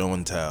out to show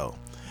and tell.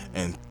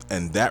 And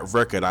that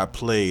record I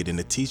played, and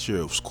the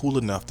teacher was cool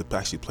enough to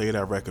actually play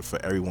that record for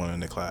everyone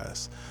in the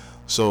class.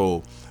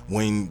 So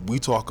when we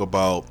talk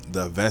about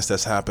the events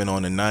that's happened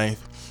on the 9th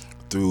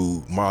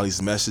through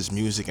Marley's message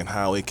music and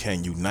how it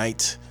can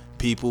unite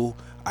people,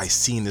 I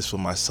seen this for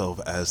myself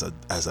as a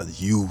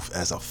youth,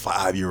 as a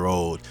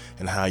 5-year-old,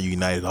 and how you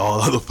united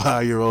all other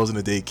 5-year-olds in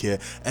the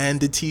daycare and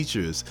the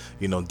teachers,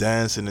 you know,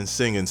 dancing and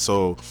singing.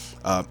 So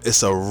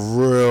it's a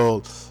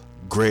real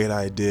great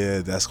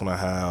idea that's going to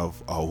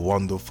have a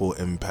wonderful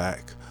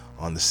impact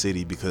on the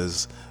city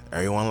because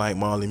everyone like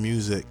Marley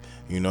music,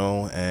 you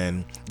know.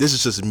 And this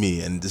is just me,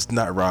 and this is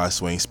not Rod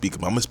Swain speaking,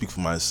 but I'm going to speak for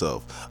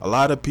myself. A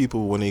lot of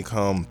people, when they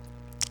come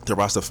to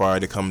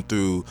Rastafari, they come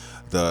through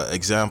the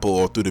example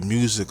or through the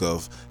music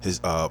of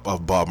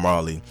Bob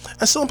Marley,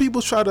 and some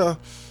people try to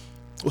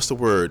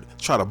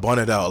bun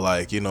it out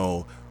like, you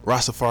know,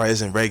 Rastafari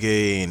isn't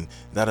reggae and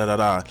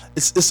da.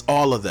 It's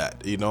all of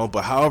that, you know.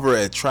 But however,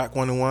 it attract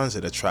one on ones. So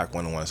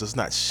it's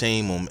not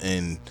shame them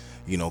in,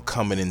 you know,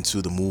 coming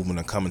into the movement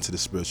or coming to the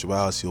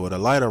spirituality or the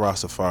light of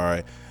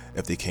Rastafari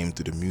if they came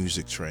through the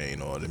music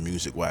train or the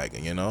music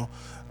wagon, you know.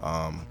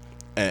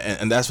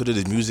 And that's what it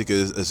is. Music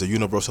is a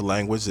universal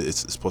language.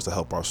 It's supposed to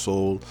help our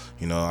soul.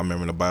 You know, I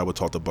remember the Bible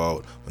talked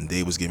about when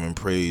David was giving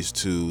praise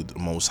to the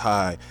Most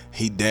High,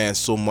 he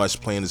danced so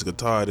much playing his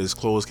guitar that his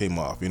clothes came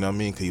off. You know what I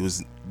mean? Because he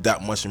was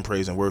that much in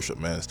praise and worship,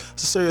 man.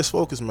 It's a serious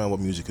focus, man, what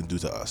music can do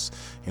to us.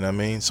 You know what I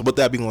mean? So with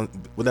that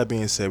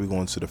being said, we're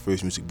going to the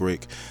first music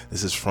break.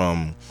 This is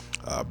from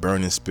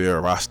Burning Spear,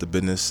 Rasta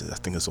Business. I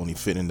think it's only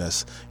fitting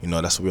that's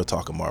what we're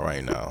talking about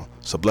right now.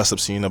 So bless up,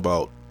 see you in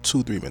about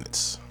 2-3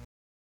 minutes.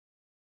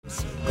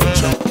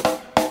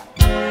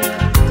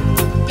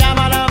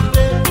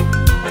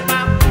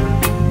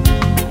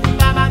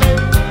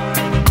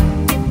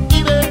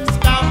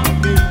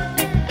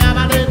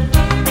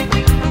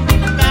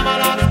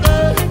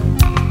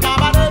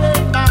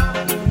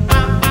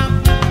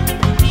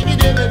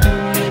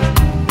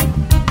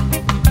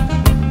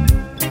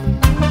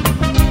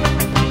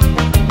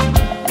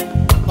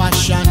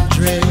 Fashion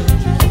trade,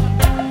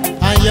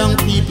 a young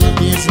people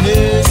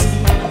business,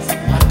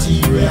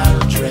 material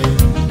trade.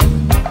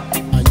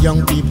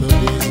 Young people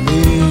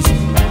business,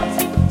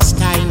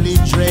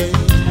 stylish trade.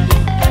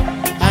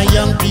 A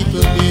young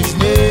people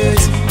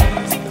business,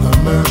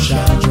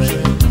 commercial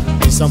trade.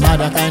 It's some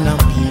other kind of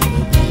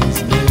people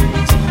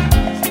business.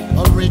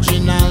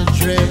 Original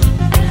trade,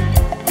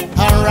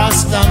 a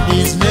Rasta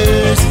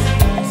business.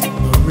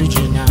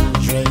 Original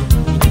trade,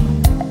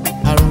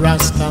 a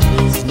Rasta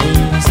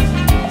business.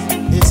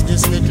 It's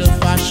this little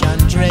fashion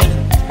trade.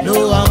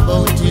 Know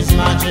about His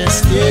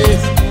Majesty.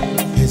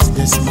 It's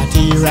this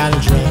material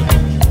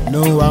trade.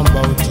 Know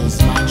about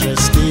His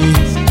Majesty.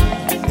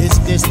 It's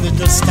this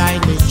little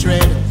stylish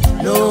trade.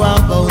 Know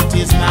about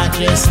His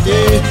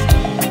Majesty.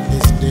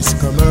 It's this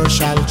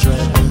commercial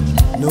trade.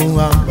 Know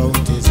about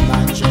His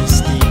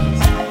Majesty.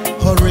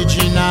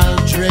 Original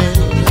trade.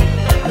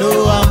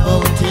 Know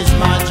about His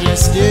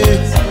Majesty.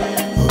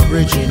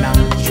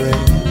 Original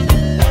trade.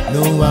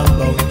 Know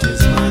about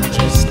His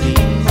Majesty.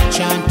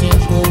 Chanting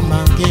home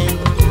again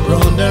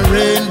round the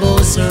rainbow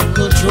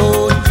circle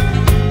road.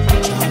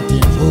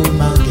 Chanting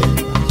home again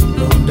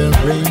round the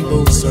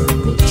rainbow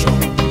circle road.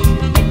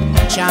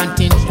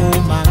 Chanting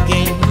home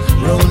again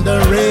round the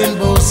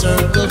rainbow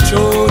circle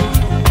road.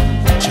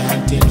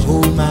 Chanting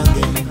home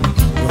again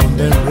round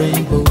the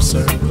rainbow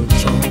circle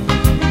road.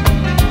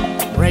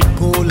 Red,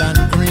 gold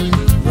and green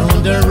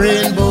round the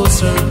rainbow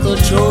circle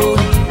road.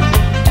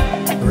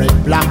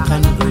 Red, black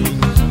and green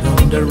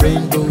round the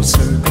rainbow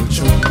circle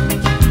road.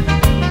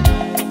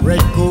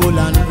 Red, gold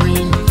and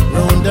green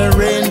round the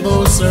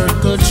rainbow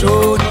circle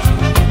road.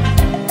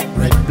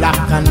 Red,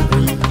 black and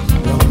green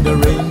round the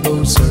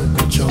rainbow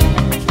circle road.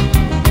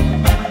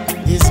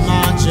 His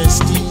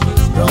Majesty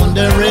round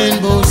the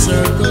rainbow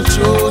circle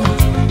road.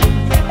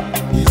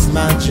 His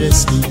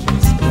Majesty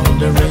round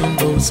the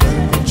rainbow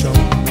circle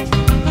road.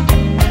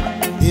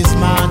 His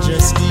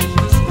Majesty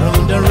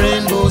round the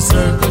rainbow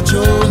circle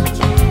tune.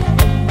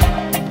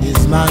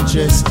 His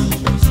Majesty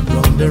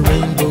round the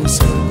rainbow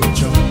circle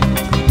tune.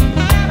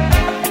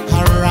 A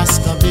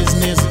Rasta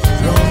business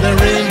round the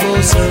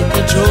rainbow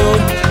circle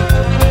tune.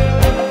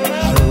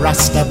 A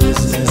Rasta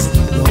business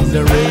round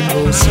the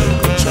rainbow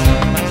circle tune.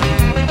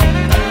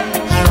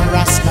 A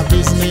Rasta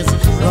business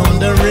round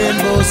the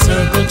rainbow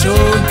circle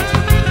tune.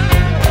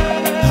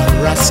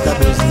 A Rasta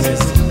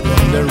business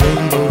round the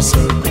rainbow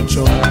circle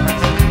tune.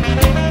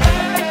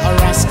 A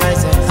Rasta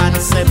is a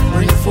concept,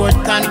 bring forth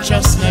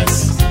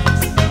consciousness.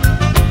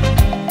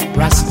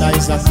 Rasta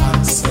is a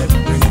concept,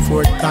 bring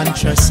forth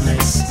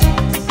consciousness.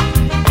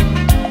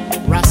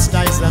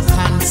 Rasta is a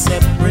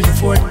concept, bring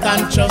forth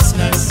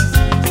consciousness.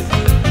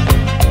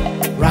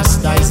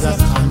 Rasta is a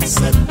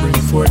concept,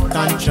 bring forth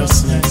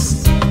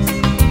consciousness.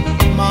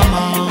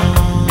 Mama,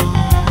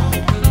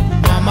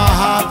 Mama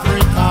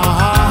Africa,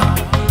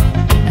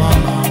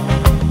 Mama,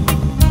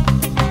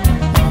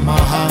 Mama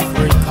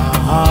Africa,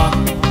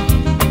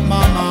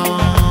 Mama,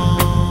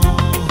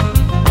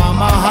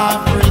 Mama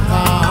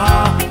Africa,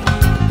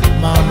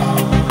 Mama,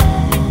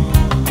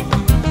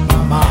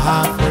 Mama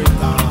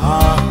Africa.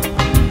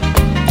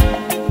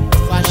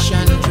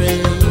 Fashion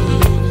trade,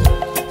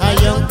 a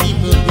young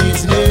people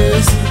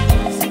business.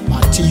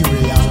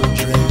 Material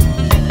trade,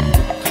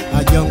 a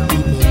young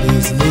people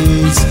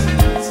business.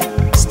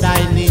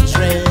 Styling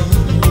trade,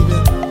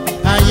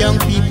 a young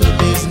people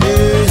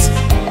business.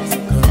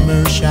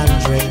 Commercial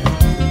trade,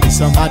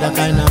 some other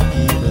kind of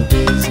people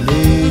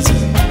business.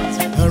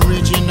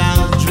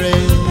 Original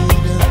trade,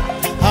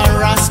 a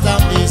Rasta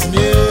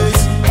business.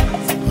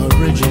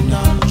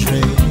 Original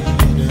trade,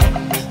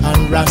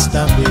 and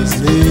Rasta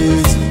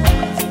business.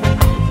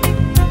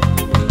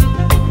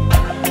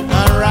 A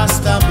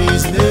Rasta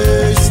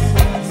business.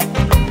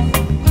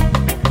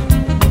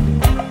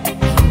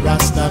 A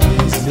Rasta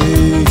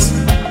business.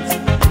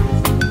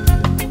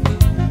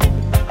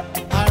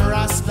 A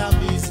Rasta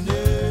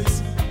business.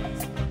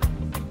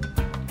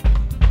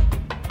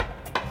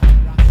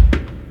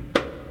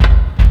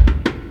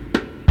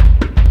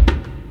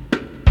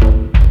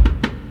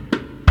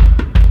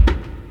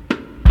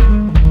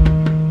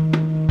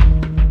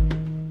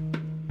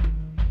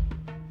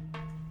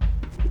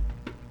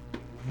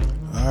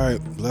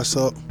 Alright, bless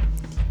up.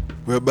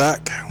 We're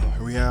back.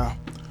 Here we are.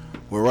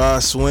 We're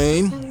Rod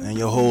Swain and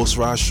your host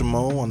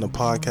Rashamo on the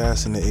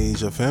podcast In the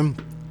Age of Him.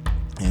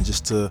 And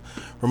just to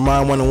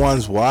remind one of the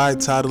ones why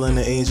title In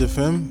the Age of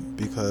Him,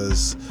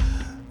 because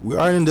we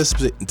are in this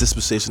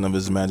dispensation of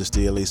His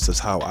Majesty, at least that's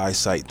how I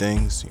cite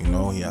things. You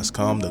know, He has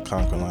come, the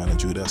conquering Lion of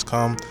Judah has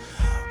come.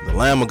 The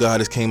Lamb of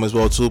God has came as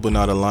well too, but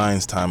now the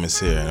Lion's time is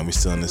here, and we're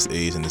still in this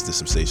age, in this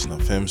dispensation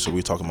of Him. So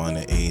we're talking about in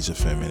the age of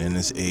Him, and in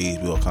this age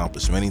we'll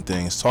accomplish many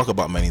things, talk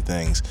about many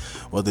things,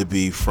 whether it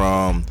be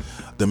from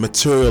the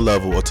material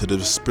level or to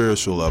the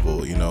spiritual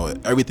level. You know,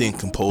 everything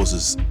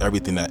composes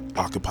everything that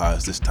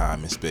occupies this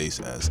time and space,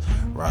 as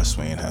Rod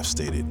Swain have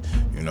stated.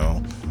 You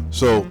know,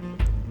 so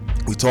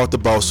we talked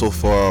about so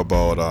far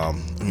about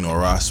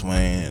Rod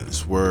Swain and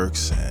his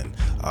works and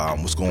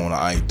what's going on at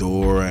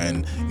IDOR,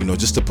 and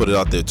just to put it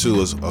out there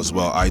too as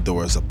well,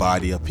 IDOR is a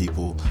body of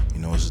people.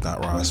 It's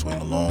not Rod Swain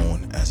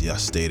alone, as he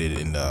has stated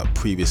in the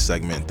previous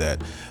segment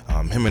that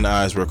him and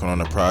I is working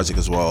on a project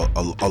as well,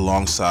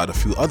 alongside a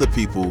few other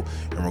people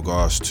in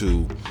regards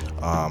to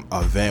an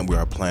event we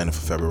are planning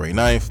for February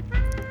 9th,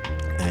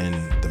 and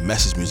the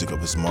message music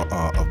of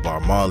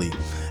Bob Marley,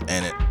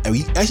 and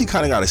we actually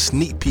kind of got a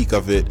sneak peek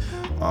of it.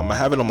 I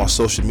have it on my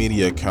social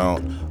media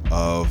account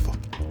of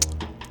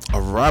a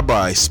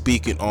rabbi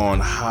speaking on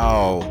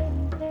how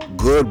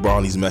good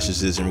Marley's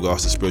message is in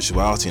regards to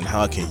spirituality and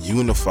how it can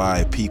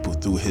unify people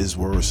through his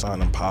word, sign,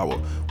 and power,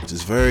 which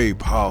is very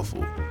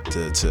powerful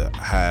to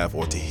have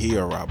or to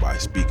hear a rabbi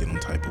speaking them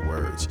type of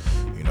words.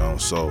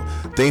 So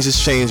things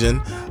is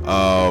changing.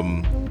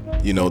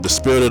 The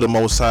spirit of the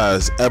Most High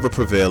is ever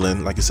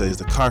prevailing. Like I said, it's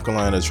the conquering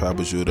Lion of the tribe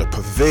of Judah,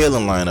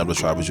 prevailing Lion of the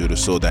tribe of Judah.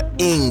 So that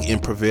ing in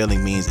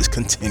prevailing means it's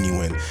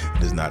continuing,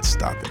 it is not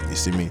stopping. You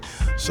see me?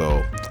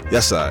 So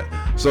yes,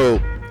 So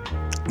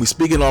we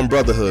speaking on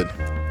brotherhood,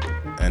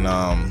 and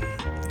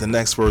the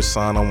next word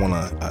sign I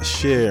want to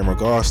share in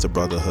regards to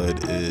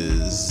brotherhood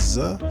is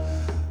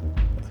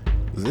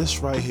this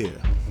right here.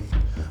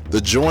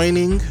 The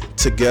joining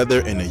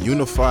together in a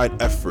unified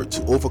effort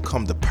to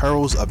overcome the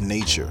perils of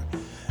nature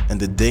and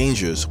the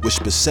dangers which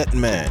beset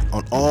man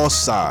on all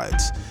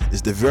sides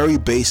is the very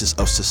basis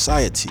of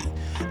society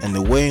and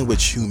the way in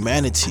which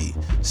humanity,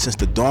 since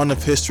the dawn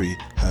of history,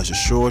 has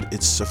assured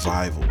its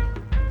survival.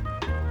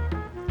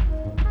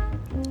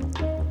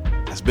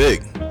 That's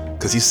big,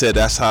 because he said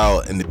that's how,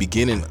 in the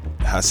beginning,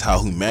 that's how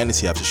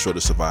humanity has assured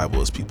its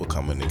survival, is people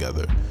coming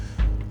together.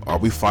 Are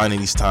we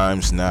finding these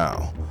times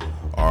now?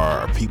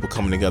 Are people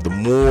coming together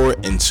more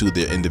into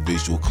their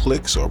individual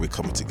cliques, or are we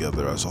coming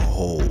together as a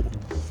whole?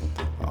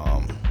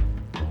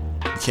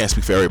 You can't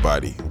speak for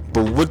everybody,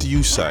 but what do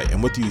you say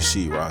and what do you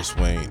see, Rod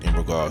Swain, in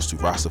regards to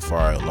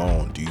Rastafari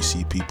alone? Do you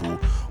see people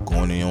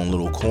going in their own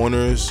little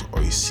corners,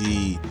 or you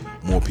see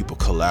more people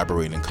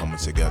collaborating and coming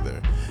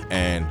together?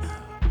 And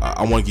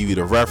I want to give you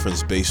the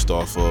reference based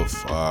off of,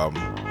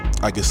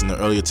 I guess in the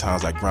earlier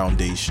times, like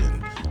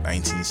Groundation,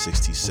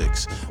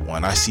 1966.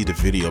 When I see the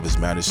video of His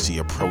Majesty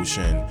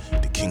approaching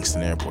the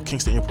Kingston Airport,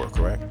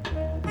 correct?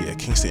 Yeah,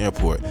 Kingston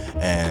Airport,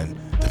 and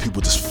the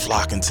people just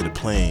flocking to the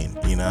plane.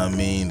 You know what I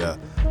mean? The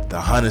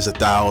hundreds of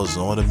thousands,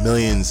 or the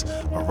millions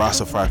of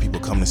Rastafari people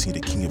coming to see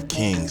the King of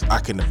Kings. I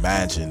can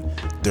imagine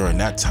during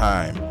that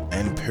time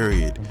and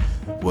period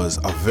was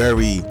a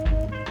very,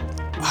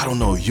 I don't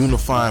know,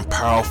 unifying,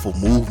 powerful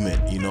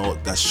movement, you know,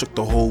 that shook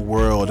the whole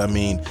world. I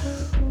mean,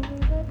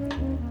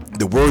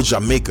 the word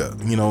Jamaica,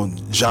 you know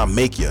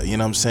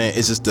what I'm saying?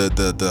 It's just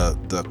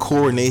the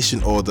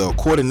coordination or the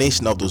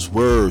coordination of those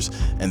words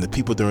and the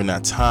people during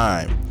that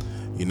time,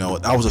 you know,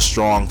 that was a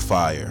strong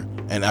fire.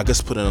 And I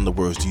guess put it in other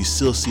words, do you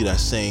still see that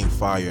same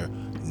fire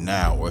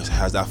now, or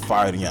has that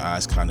fire in your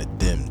eyes kind of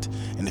dimmed?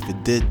 And if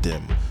it did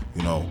dim,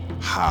 you know,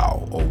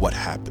 how or what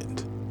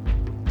happened?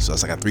 So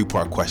it's like a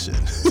 3-part question.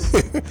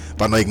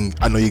 But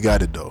I know you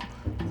got it though.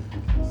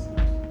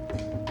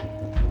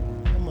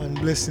 Man,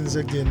 blessings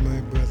again,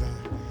 my brother.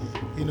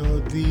 You know,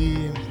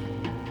 the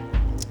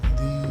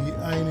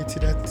unity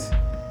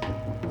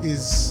that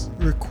is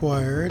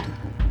required,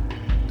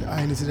 the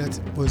unity that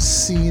was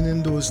seen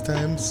in those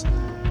times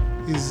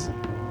is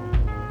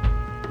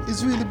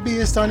really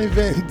based on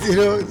event. You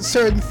know,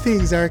 certain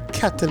things are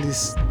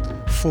catalysts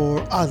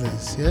for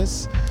others,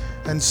 yes?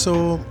 And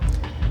so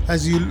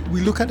as we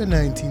look at the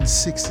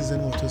 1960s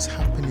and what was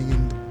happening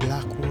in the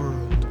black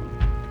world,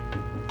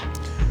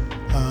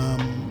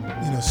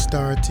 you know,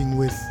 starting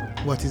with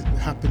what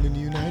happened in the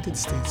United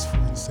States, for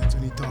instance,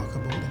 when you talk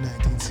about the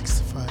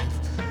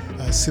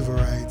 1965 Civil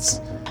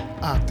Rights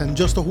Act and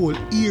just the whole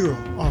era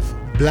of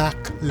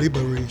black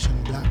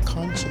liberation, black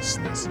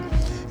consciousness.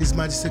 His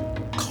Majesty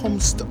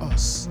comes to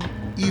us,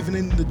 even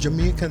in the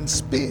Jamaican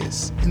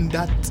space,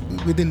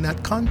 within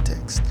that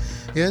context,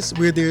 yes,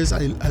 where there's a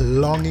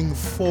longing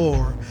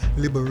for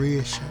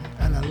liberation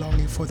and a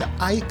longing for the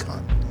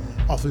icon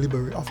of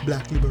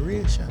black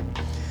liberation.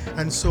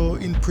 And so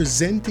in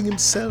presenting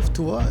himself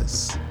to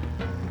us,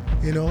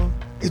 you know,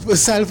 it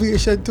was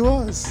salvation to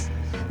us,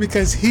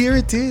 because here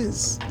it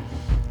is,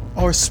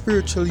 our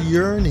spiritual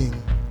yearning,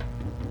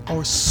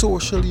 our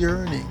social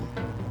yearning,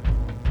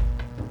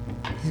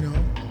 you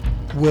know,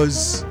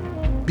 was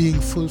being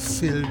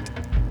fulfilled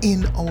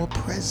in our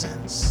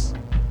presence.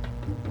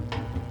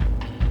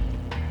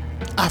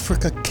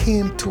 Africa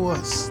came to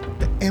us.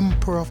 The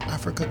Emperor of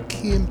Africa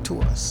came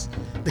to us.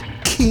 The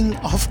King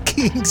of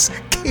Kings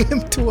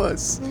came to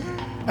us.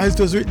 As it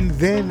was written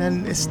then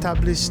and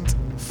established,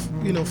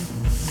 you know,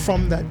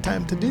 from that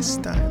time to this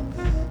time,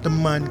 the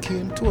man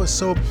came to us.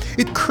 So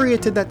it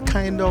created that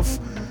kind of,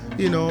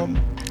 you know,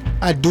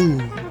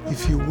 ado,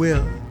 if you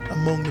will,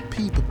 among the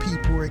people.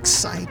 People were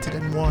excited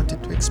and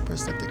wanted to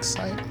express that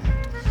excitement.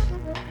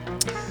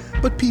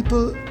 But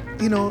people,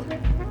 you know,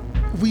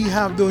 we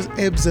have those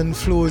ebbs and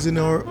flows in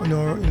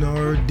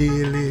our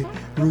daily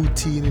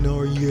routine, in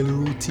our yearly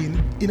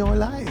routine, in our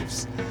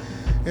lives.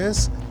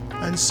 Yes?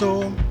 And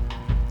so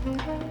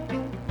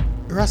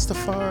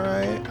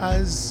Rastafari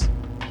as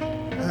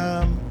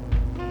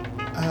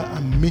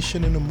a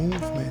mission and a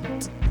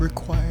movement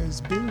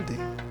requires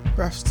building.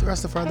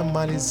 Rastafari, the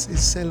man, is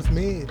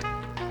self-made.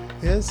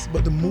 Yes?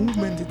 But the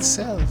movement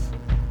itself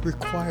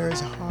requires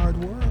hard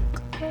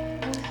work.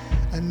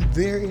 And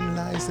therein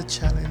lies the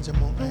challenge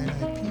among I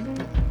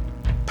people.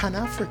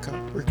 Pan-Africa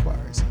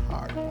requires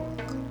hard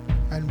work.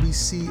 And we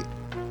see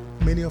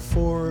many of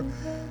our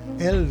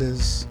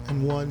elders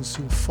and ones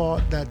who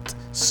fought that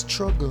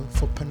struggle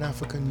for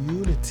Pan-African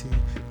unity,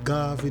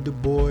 Garvey, Du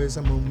Bois,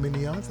 among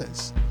many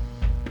others.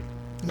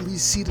 And we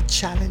see the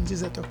challenges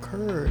that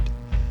occurred,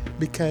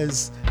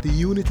 because the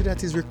unity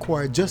that is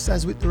required, just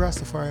as with the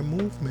Rastafari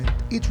movement,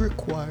 it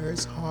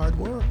requires hard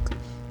work.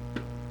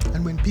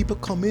 And when people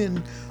come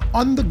in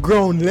on the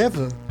ground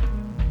level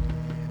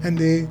and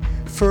they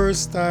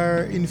first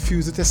are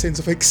infused with a sense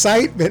of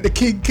excitement, the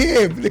king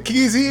came, the king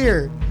is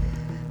here.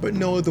 But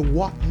now the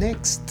what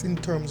next in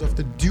terms of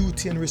the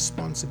duty and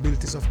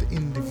responsibilities of the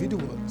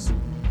individuals,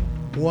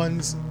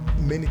 ones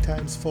many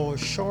times fall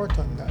short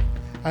on that,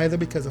 either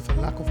because of a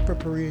lack of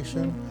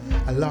preparation,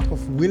 a lack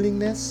of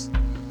willingness,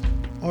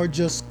 or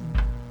just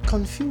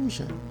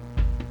confusion.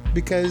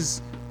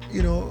 Because,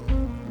 you know,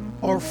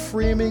 our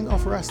framing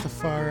of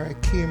Rastafari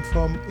came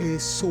from a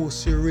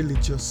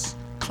socio-religious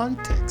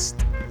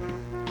context.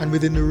 And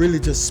within the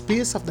religious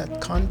space of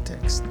that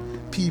context,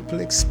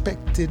 people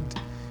expected,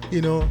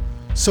 you know,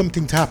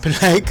 something to happen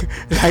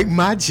like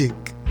magic,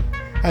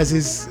 as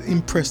is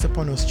impressed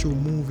upon us through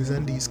movies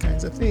and these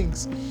kinds of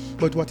things.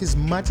 But what His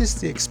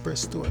Majesty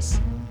expressed to us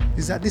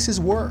is that this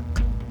is work.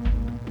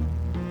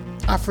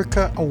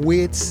 Africa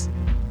awaits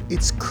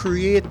its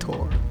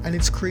creator and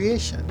its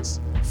creations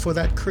for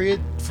that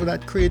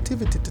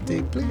creativity to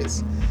take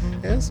place.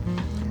 Yes?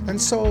 And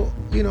so,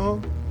 you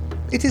know,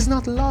 it is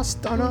not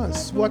lost on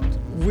us what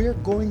we're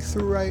going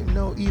through right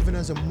now, even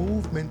as a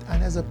movement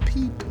and as a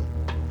people.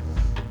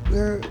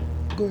 We're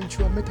going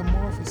through a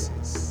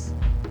metamorphosis,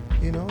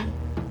 you know,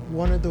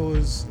 one of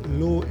those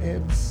low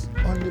ebbs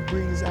only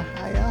brings a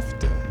high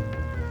after.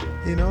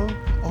 You know,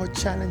 our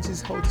challenge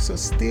is how to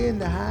sustain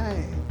the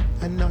high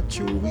and not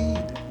through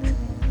weed.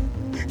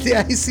 The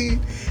IC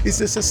is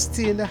to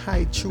sustain the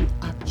high through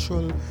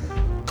actual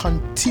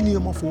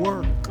continuum of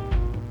work,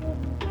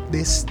 the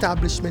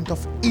establishment of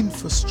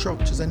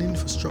infrastructures and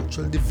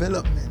infrastructural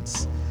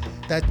developments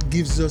that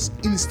gives us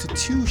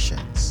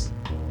institutions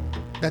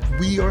that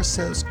we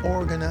ourselves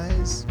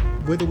organize,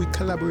 whether we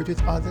collaborate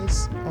with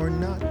others or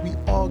not. We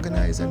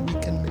organize and we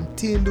can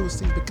maintain those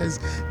things because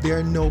they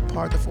are now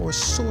part of our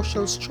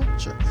social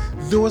structure.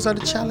 Those are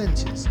the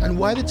challenges. And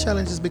why the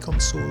challenges become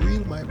so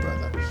real, my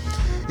brother,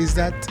 is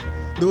that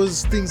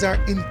those things are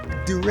in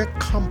direct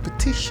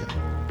competition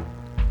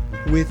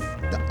with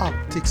the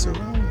optics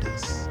around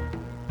us.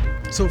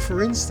 So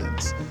for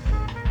instance,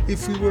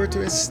 if we were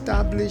to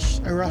establish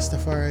a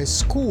Rastafari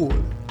school,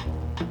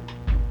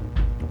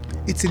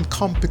 it's in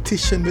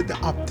competition with the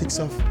optics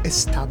of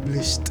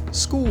established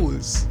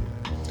schools.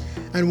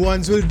 And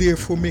ones will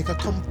therefore make a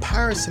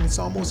comparison. It's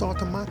almost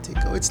automatic.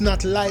 Oh, it's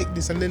not like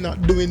this and they're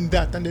not doing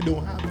that and they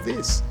don't have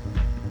this.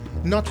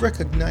 Not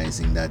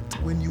recognizing that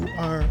when you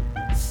are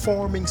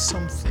forming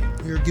something,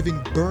 you're giving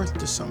birth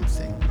to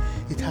something,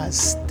 it has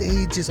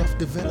stages of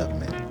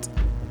development,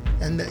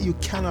 and that you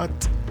cannot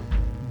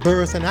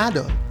birth an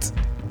adult.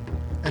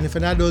 And if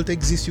an adult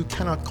exists, you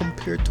cannot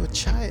compare it to a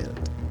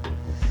child.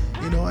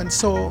 You know, and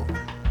so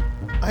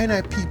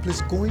I people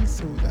is going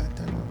through that,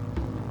 and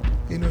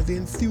you know, the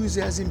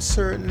enthusiasm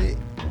certainly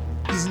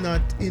is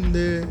not in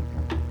the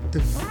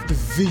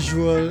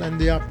visual and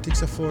the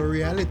optics of our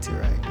reality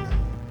right now.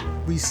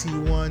 We see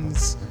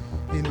ones,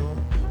 you know,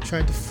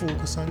 trying to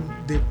focus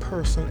on their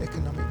personal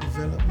economic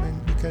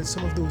development, because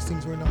some of those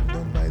things were not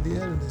done by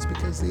the elders,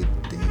 because they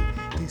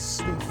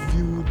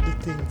viewed the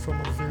thing from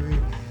a very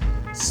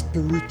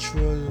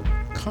spiritual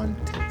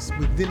context,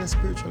 within a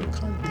spiritual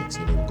context.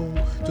 You know,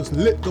 go just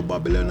let go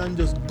Babylon and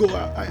just go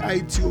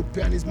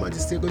Ethiopia and His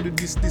Majesty are going to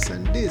do this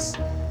and this.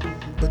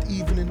 But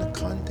even in the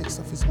context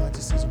of His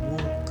Majesty's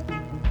work,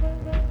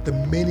 the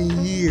many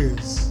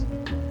years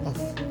of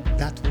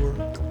that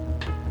work,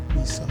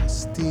 we saw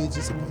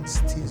stages upon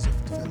stages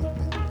of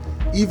development,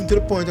 even to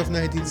the point of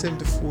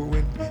 1974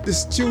 when the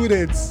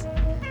students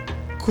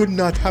could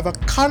not have a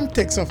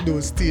context of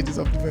those stages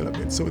of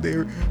development, so they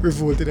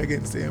revolted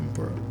against the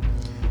emperor.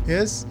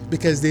 Yes,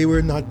 because they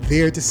were not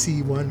there to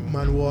see one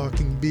man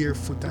walking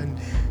barefoot and,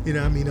 you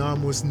know, I mean,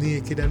 almost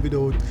naked and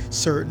without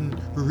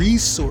certain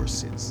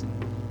resources.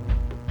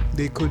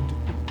 They could,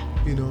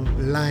 you know,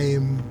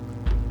 lime,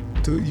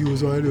 to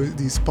use one of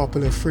these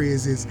popular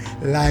phrases,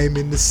 lime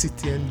in the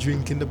city and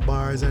drink in the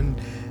bars and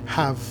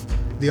have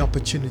the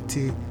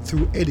opportunity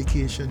through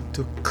education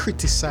to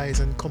criticize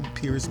and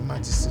compare His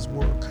Majesty's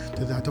work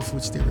to that of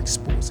which they were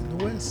exposed in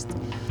the West.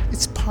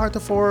 It's part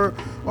of our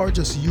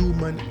just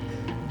human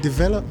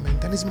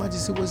development, and His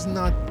Majesty was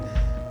not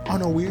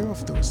unaware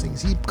of those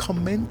things. He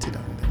commented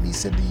on them. He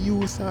said the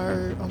youth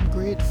are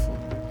ungrateful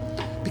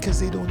because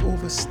they don't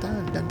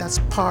overstand, and that's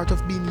part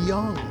of being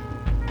young.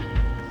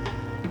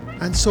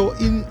 And so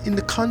in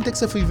the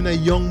context of even a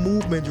young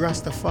movement,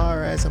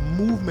 Rastafari as a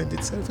movement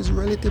itself is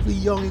relatively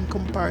young in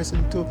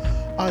comparison to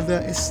other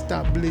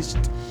established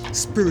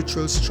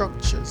spiritual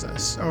structures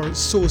or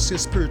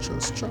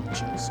socio-spiritual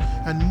structures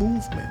and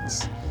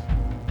movements.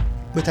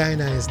 But I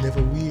is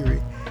never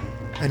weary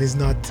and is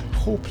not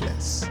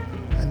hopeless.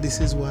 And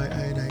this is why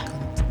I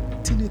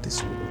continue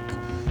this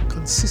work,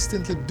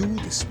 consistently do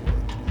this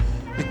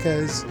work,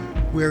 because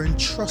we're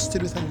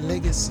entrusted with a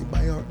legacy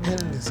by our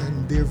elders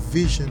and their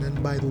vision,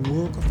 and by the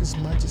work of His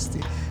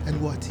Majesty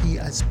and what He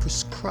has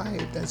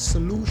prescribed as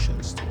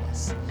solutions to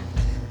us.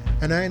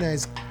 And I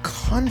is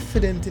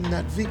confident in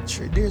that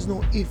victory. There's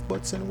no if,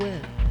 buts, and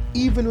when.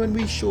 Even when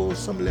we show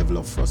some level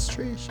of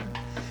frustration,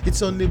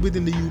 it's only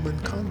within the human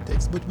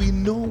context, but we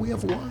know we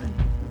have won.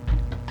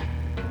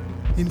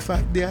 In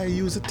fact, I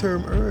used a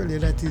term earlier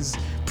that is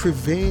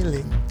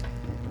prevailing.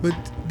 But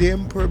the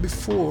emperor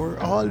before,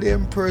 all the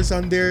emperors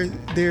and their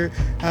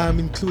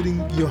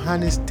including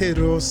Johannes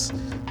Tedros,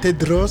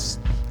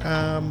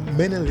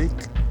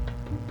 Menelik,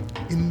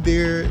 in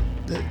their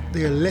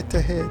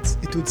letterheads,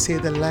 it would say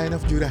the Lion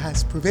of Judah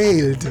has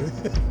prevailed.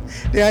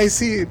 There I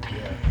see it.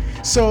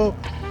 So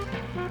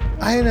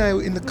I,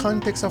 in the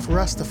context of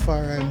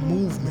Rastafari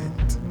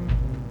movement,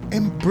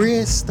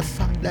 embrace the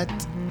fact that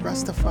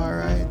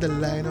Rastafari, the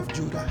Lion of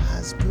Judah,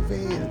 has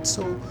prevailed.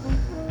 So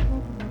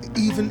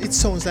even it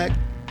sounds like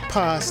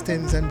past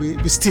tense and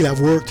we still have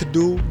work to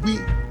do, we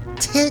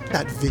take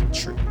that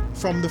victory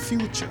from the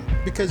future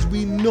because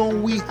we know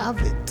we have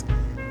it,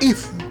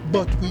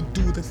 but we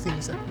do the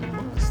things that we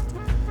must.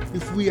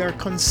 If we are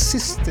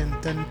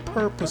consistent and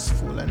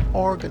purposeful and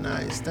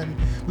organized, and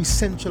we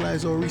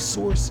centralize our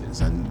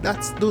resources, and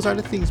those are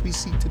the things we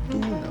seek to do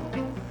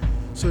now,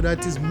 so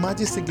that His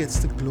Majesty gets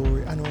the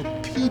glory and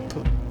our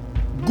people,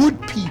 good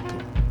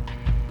people,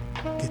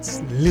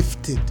 gets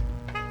lifted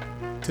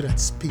to that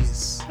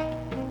space.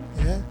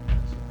 Yeah,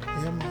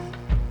 man.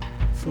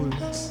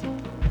 Fullness.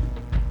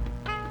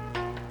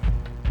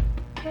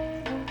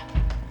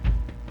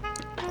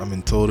 I'm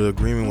in total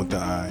agreement with the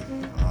eye.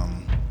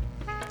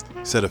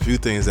 Said a few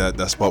things that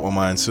sparked my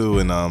mind too,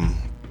 and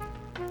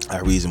I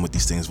reason with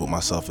these things with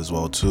myself as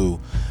well too.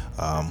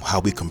 How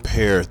we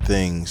compare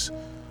things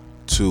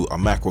to a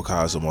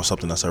macrocosm or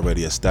something that's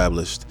already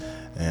established,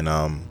 and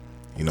I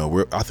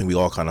think we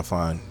all kind of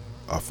find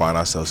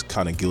ourselves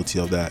kind of guilty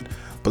of that.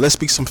 But let's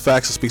speak some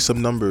facts. Let's speak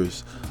some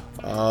numbers.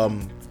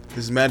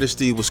 His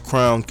Majesty was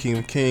crowned King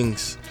of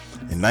Kings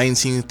in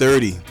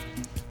 1930,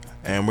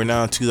 and we're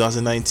now in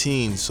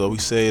 2019. So we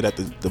say that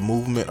the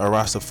movement of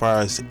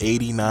Rastafari is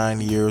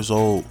 89 years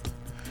old.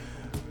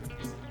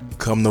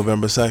 Come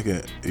November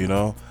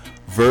 2nd,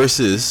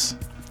 versus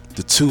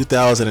the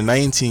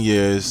 2019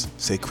 years,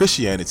 say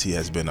Christianity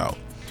has been out,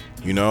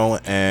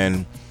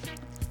 and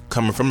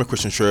coming from the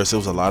Christian church, there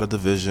was a lot of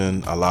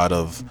division, a lot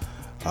of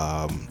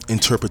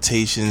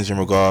interpretations in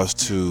regards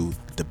to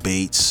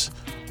debates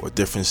or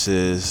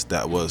differences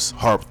that was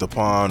harped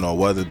upon, or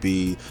whether it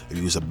be if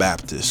he was a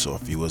Baptist or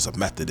if he was a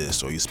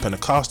Methodist or he was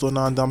Pentecostal or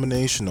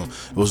non-denominational.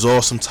 It was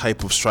all some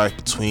type of strife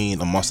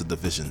amongst the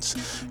divisions,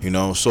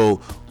 so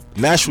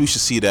naturally we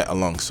should see that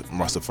amongst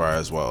Rastafari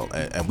as well,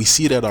 and we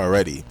see that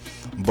already.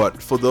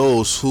 But for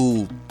those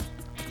who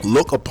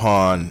look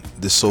upon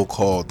this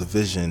so-called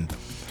division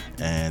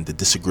and the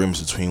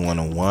disagreements between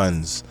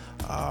one-on-ones,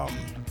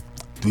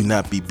 be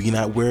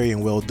not weary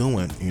and well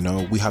doing.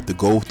 We have to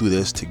go through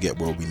this to get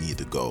where we need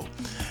to go.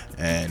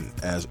 And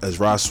as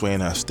Ross Swain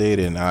has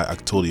stated, and I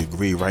totally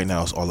agree, right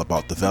now it's all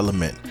about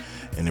development.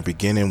 In the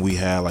beginning, we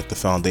had like the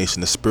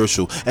foundation, the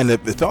spiritual, and the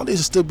foundation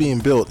is still being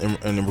built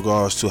in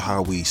regards to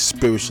how we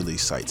spiritually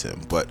sight him.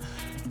 But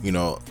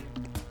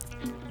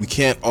we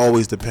can't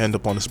always depend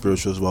upon the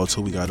spiritual as well,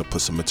 so we got to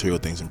put some material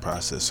things in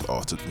process,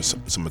 or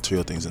some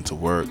material things into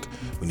work.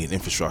 We need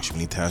infrastructure, we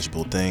need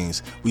tangible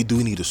things. We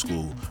do need a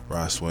school,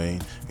 Ross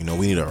Wayne. We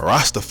need a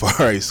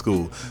Rastafari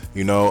school,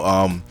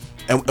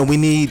 and we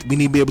need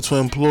to be able to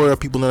employ our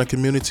people in our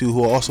community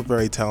who are also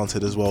very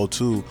talented as well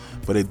too.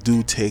 But it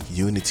do take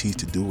unity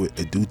to do it.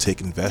 It do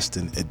take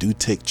investing. It do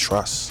take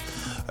trust.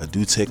 It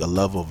do take a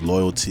level of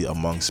loyalty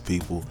amongst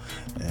people,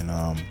 and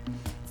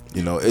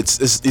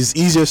it's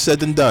easier said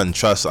than done.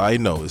 Trust, I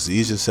know it's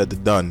easier said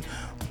than done,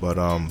 but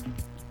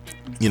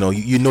you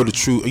know the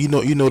truth. You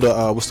know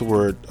the what's the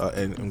word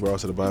in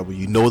regards to the Bible?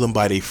 You know them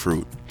by their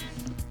fruit.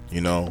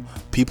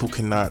 People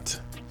cannot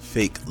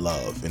fake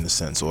love in a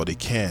sense, or they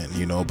can,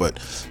 but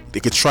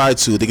they could try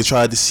to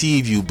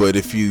deceive you. But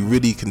if you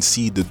really can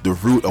see the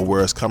root of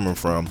where it's coming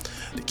from,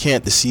 they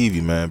can't deceive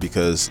you, man,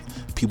 because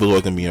people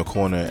are going to be in your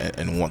corner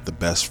and want the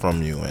best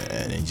from you,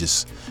 and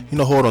just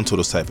hold on to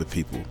those type of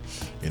people.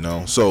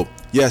 So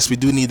yes, we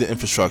do need the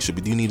infrastructure,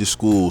 we do need the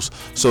schools.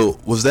 So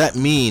does that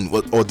mean,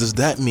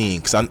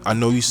 because I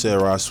know you said,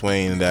 Ross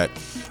Swain, that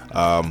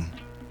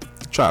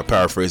try to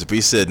paraphrase it, but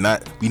he said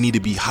we need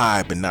to be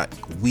high but not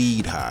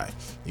weed high,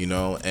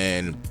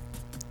 and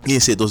he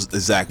didn't say it those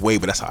exact way,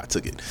 but that's how I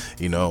took it,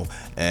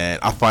 and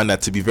I find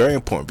that to be very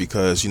important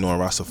because, in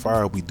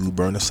Rastafari, we do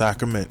burn the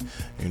sacrament,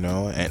 and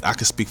I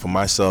can speak for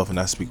myself and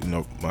I speak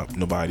for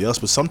nobody else,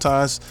 but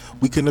sometimes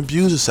we can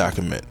abuse the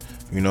sacrament,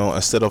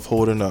 instead of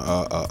holding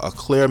a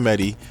clear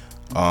medi.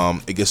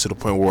 It gets to the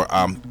point where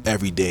I'm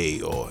every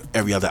day or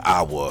every other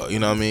hour, what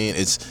I mean?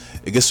 It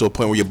gets to a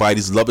point where your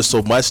body's love it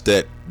so much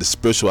that the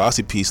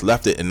spirituality piece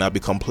left it and now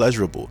become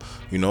pleasurable,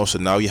 so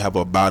now you have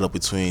a battle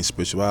between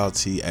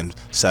spirituality and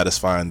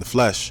satisfying the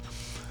flesh.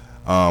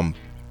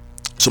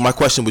 So my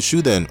question with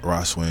you then,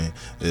 Ross Wayne,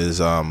 is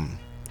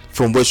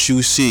from what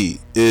you see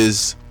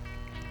is,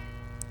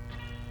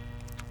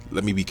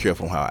 let me be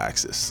careful how I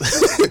ask this.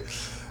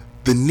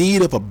 The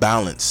need of a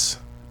balance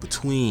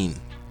between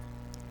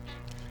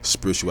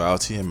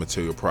spirituality and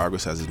material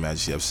progress, as His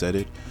Majesty have said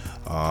it,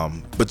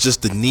 but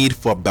just the need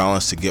for a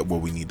balance to get where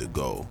we need to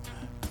go,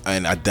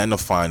 and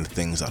identifying the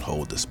things that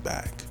hold us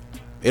back.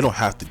 It don't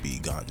have to be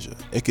ganja.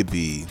 It could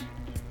be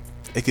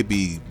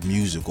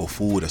music or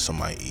food that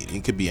somebody eat.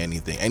 It could be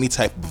anything, any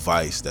type of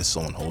vice that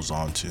someone holds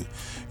on to.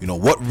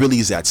 What really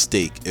is at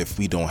stake if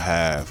we don't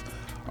have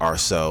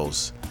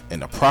ourselves in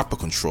the proper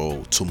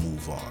control to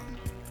move on?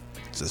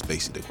 So that's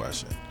basically the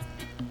question.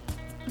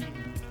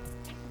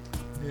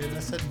 Yeah,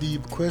 that's a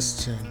deep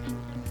question.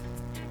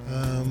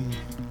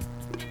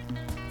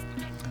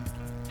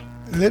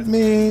 Let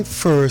me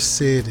first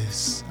say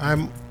this.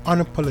 I'm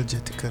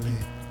unapologetically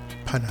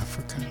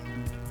Pan-African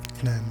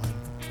in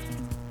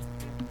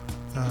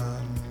my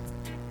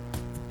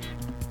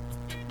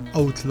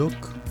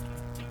outlook,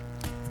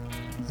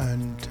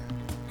 and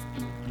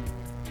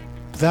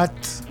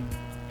that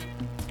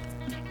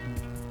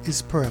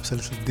is perhaps a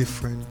little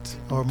different,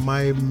 or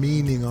my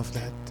meaning of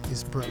that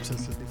is perhaps a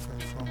little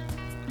different from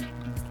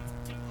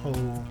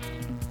how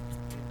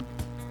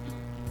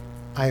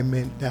I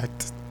meant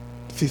that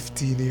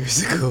 15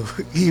 years ago,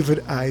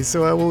 even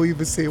so I won't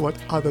even say what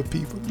other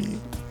people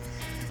mean.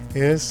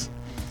 Yes.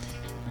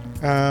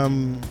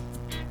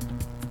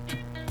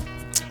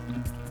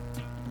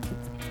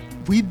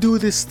 We do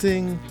this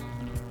thing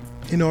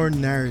in our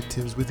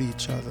narratives with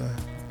each other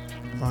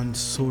on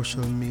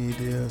social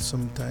media,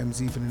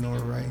 sometimes even in our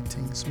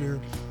writings.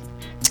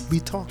 we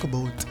talk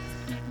about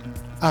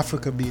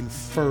Africa being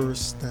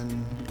first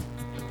and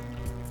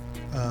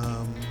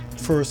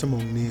first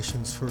among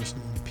nations, first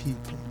among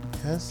people,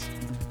 yes?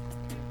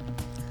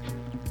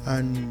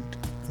 And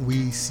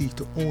we seek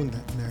to own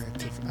that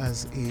narrative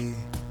as a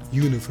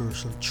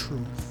universal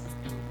truth.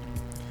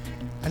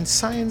 And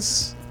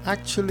science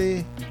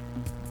actually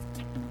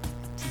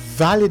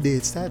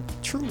validates that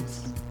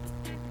truth,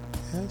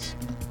 yes?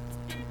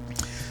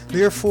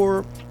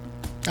 Therefore,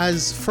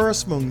 as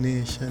first among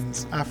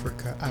nations,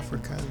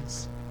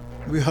 Africans,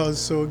 we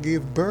also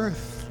gave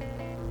birth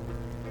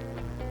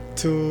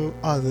to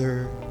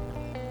other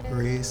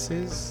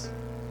races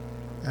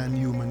and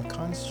human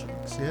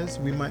constructs. Yes,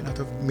 we might not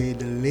have made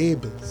the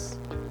labels,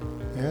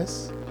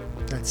 yes,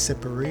 that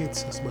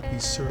separates us, but we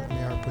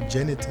certainly are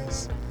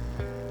progenitors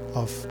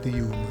of the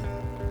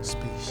human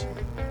species.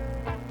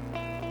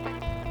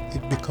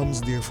 It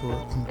becomes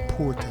therefore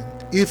important,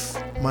 if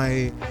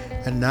my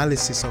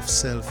analysis of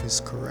self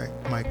is correct,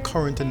 my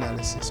current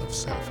analysis of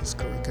self is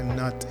correct, and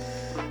not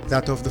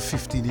that of the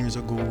 15 years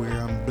ago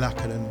where I'm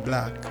blacker than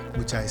black,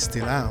 which I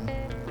still am,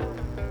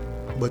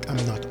 but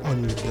I'm not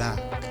only black,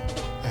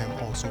 I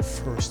am also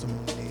first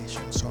among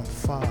nations, so I'm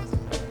father.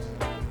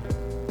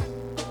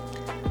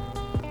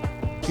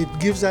 It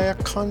gives I a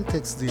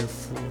context,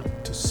 therefore,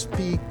 to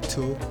speak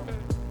to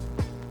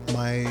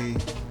my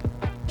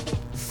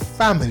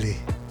family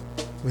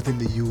within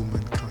the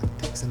human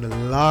context, in the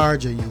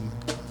larger human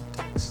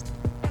context.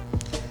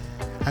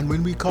 And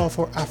when we call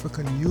for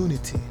African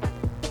unity,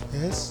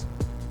 yes,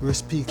 we're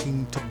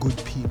speaking to good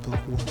people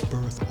who are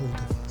birthed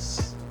out of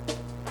us.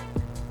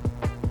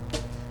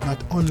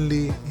 Not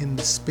only in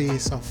the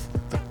space of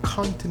the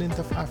continent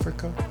of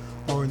Africa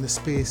or in the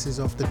spaces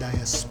of the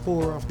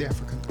diaspora of the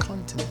African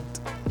continent,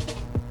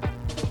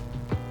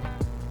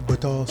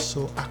 but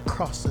also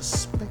across the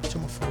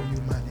spectrum of our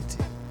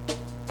humanity.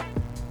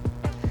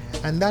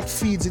 And that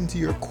feeds into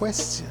your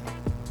question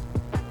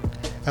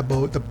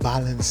about the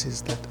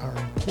balances that are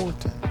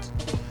important,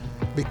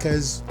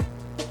 because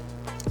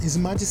His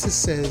Majesty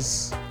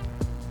says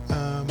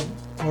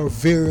our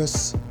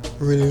various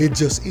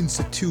religious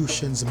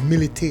institutions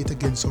militate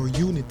against our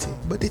unity,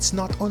 but it's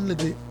not only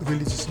the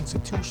religious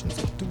institutions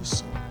that do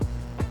so,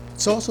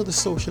 it's also the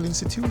social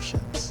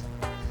institutions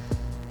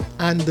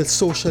and the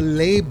social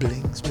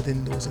labelings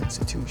within those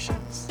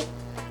institutions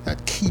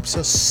that keeps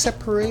us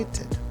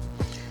separated.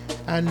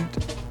 And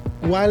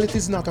while it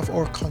is not of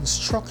our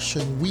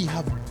construction, we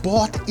have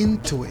bought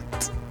into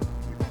it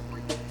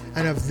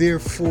and have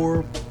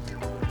therefore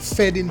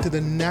fed into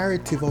the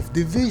narrative of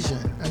division,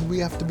 and we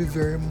have to be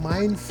very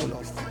mindful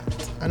of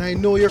that. And I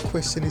know your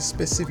question is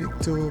specific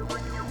to,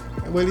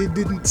 well, it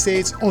didn't say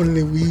it's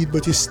only weed,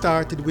 but you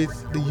started with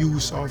the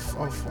use of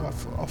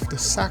the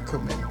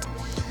sacrament.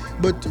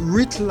 But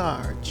writ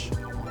large,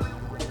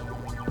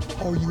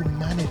 our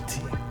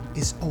humanity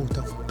is out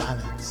of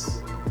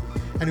balance.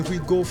 And if we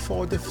go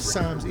forward to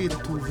Psalms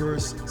 82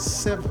 verse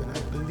 7, I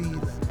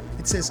believe,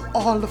 it says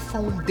all the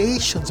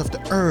foundations of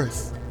the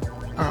earth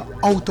are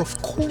out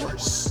of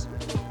course.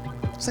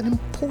 It's an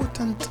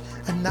important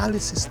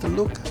analysis to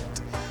look at,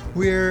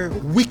 where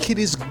wicked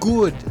is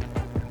good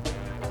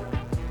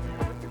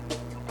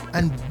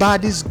and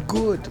bad is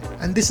good.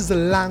 And this is the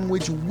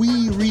language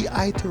we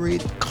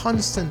reiterate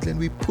constantly and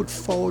we put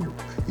forward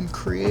in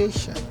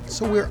creation.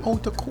 So we're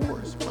out of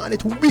course. Man,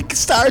 it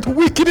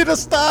wicked in a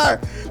star.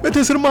 But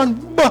this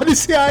man, bad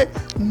is here.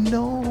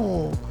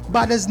 No,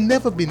 bad has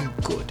never been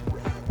good.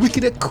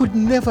 Wicked could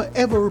never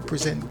ever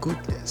represent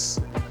goodness.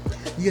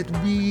 Yet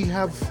we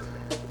have,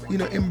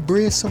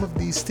 embraced some of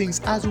these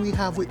things, as we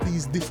have with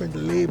these different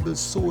labels,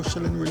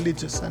 social and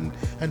religious and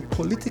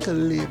political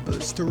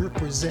labels, to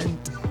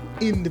represent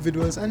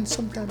individuals and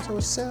sometimes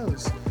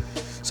ourselves.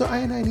 So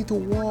I need to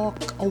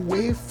walk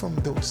away from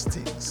those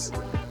things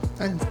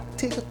and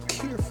take a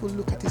careful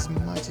look at His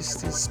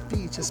Majesty's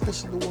speech,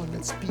 especially the one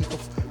that speaks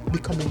of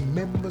becoming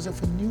members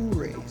of a new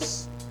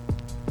race,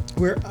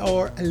 where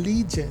our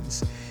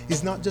allegiance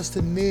is not just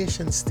to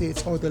nation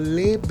states or the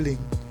labeling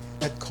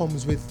that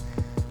comes with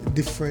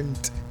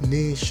different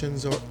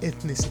nations or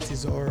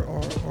ethnicities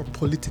or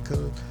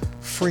political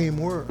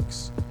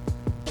frameworks,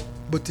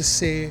 but to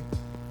say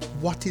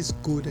what is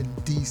good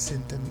and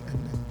decent and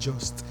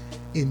just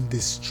in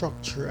this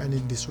structure and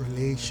in this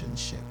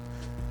relationship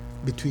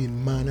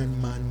between man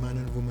and man, man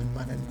and woman,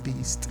 man and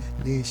beast,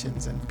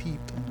 nations and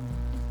people,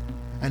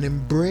 and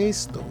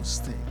embrace those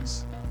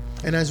things.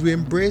 And as we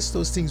embrace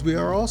those things, we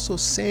are also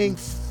saying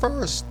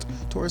first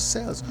to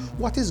ourselves,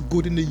 what is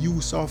good in the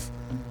use of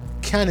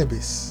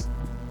cannabis?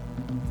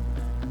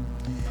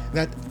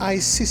 That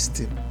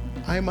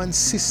I'm on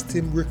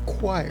system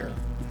require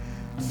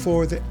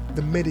for the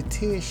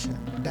meditation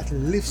that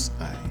lifts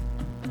I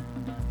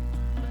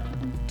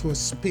to a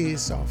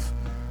space of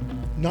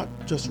not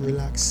just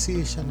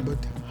relaxation, but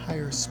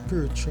higher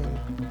spiritual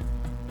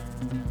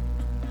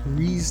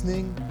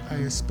reasoning,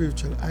 higher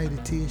spiritual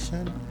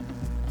meditation,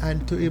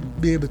 and to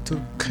be able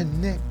to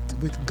connect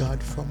with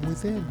God from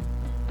within.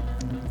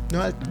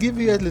 Now I'll give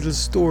you a little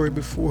story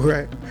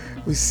before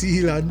we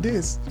seal on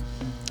this.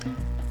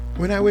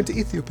 When I went to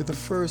Ethiopia the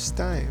first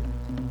time,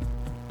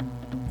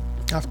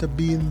 after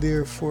being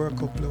there for a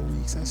couple of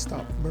weeks, I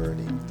stopped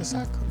burning the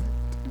sacrament.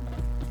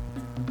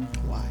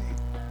 Why?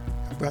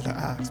 My brother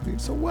asked me,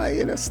 so why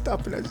you not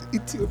stopping at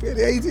Ethiopia?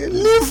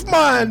 Live,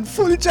 man,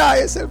 full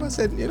joy yourself. I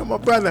said, my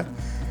brother,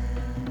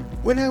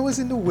 when I was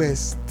in the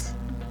West,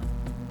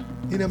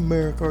 in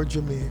America or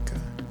Jamaica,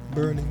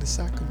 burning the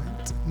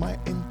sacrament, my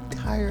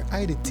entire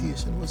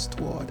agitation was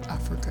toward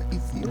Africa,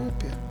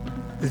 Ethiopia.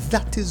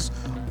 That is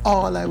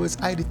all I was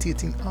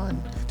agitating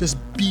on. Just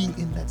being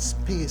in that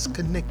space,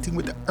 connecting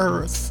with the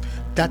earth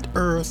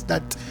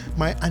that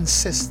my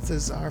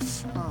ancestors are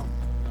from.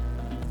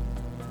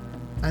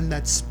 And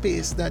that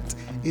space that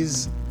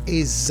is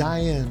a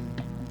Zion,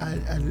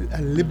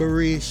 a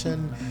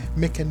liberation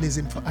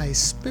mechanism for our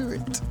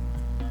spirit.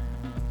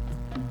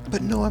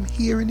 But now I'm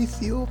here in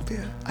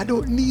Ethiopia. I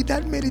don't need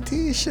that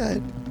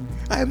meditation.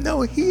 I am now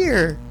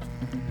here.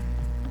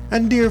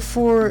 And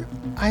therefore,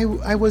 I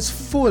was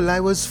full.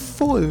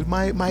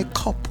 My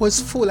cup was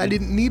full. I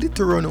didn't need it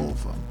to run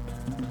over.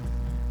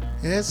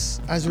 Yes,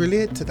 as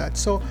relate to that.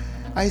 So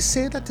I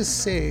say that to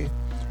say,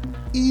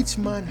 each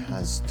man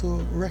has to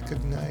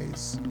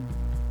recognize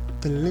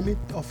the limit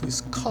of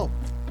his cup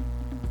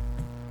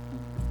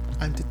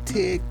and to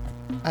take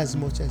as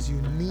much as you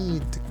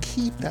need to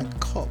keep that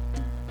cup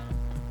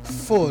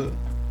full.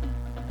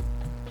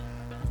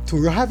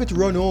 To have it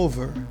run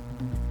over,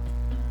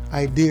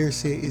 I dare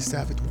say, is to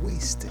have it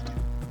wasted.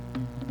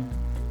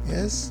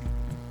 Yes?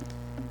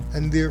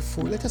 And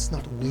therefore, let us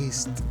not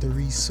waste the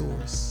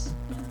resource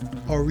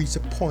or reach a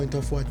point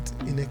of what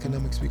in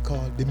economics we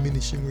call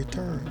diminishing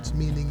returns,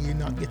 meaning you're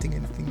not getting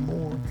anything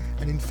more.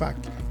 And in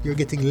fact, you're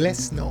getting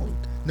less now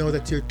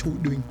that you're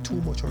doing too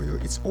much or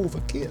it's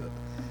overkill.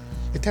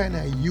 The time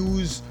I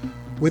use,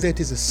 whether it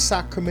is a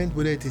sacrament,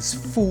 whether it is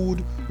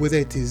food, whether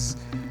it is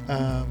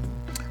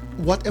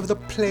whatever the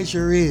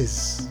pleasure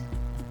is,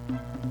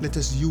 let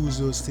us use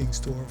those things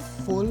to our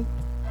full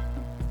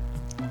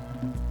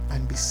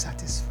and be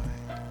satisfied.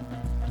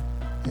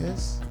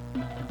 Yes?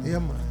 Yeah,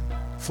 man.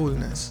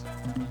 Fullness.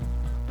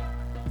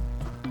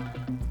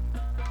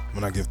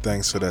 When I give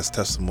thanks for that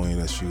testimony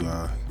that you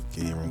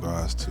gave in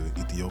regards to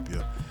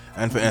Ethiopia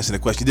and for answering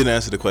the question. You didn't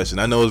answer the question.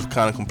 I know it's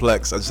kind of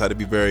complex. I just had to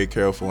be very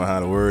careful on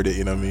how to word it,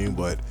 you know what I mean?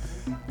 But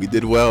we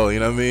did well, you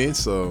know what I mean?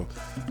 So,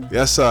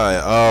 yes,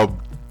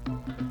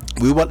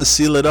 we're about to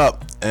seal it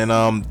up. And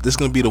this is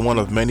going to be the one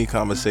of many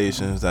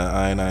conversations that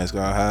I is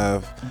going to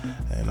have.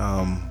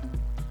 And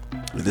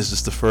this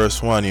is the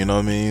first one, you know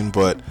what I mean?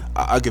 But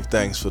I give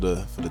thanks for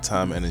the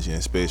time, energy,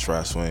 and space,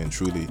 Rastafari, and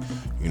truly,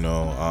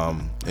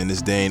 in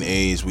this day and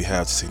age, we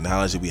have this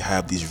technology, we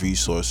have these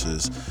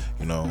resources,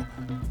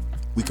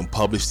 we can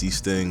publish these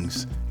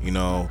things,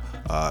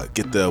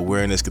 get the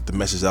awareness, get the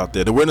message out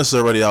there. The awareness is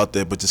already out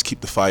there, but just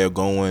keep the fire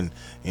going,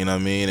 you know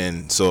what I mean?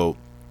 And so,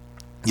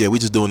 yeah, we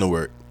just doing the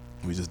work.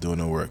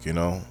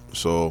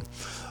 So,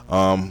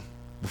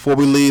 before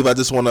we leave, I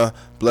just want to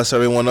bless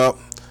everyone up.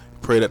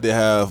 Pray that they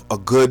have a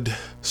good,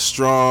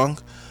 strong,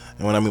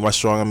 and when I mean by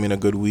strong, I mean a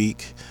good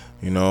week.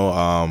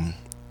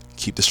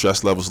 Keep the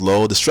stress levels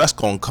low. The stress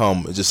gonna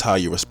come. It's just how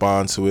you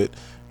respond to it.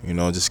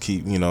 Just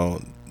keep,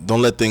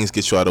 don't let things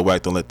get you out of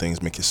whack. Don't let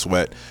things make you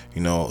sweat.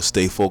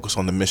 Stay focused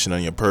on the mission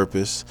and your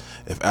purpose.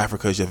 If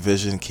Africa is your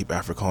vision, keep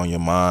Africa on your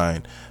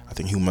mind. I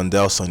think Hugh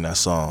Mandel sung that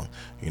song.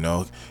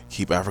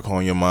 Keep Africa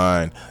on your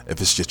mind.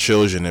 If it's your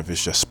children, if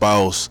it's your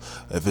spouse,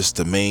 if it's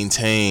to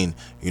maintain,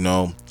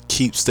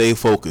 stay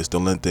focused.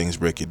 Don't let things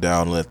break you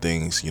down. Don't let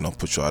things,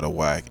 put you out of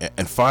whack.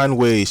 And find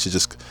ways to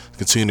just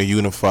continue to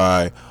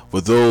unify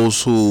with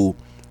those who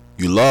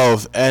you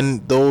love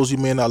and those you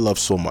may not love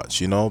so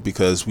much,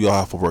 because we all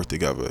have to work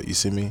together. You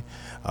see me?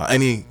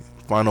 Any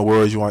final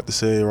words you want to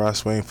say,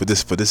 Ross Wayne, for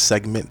this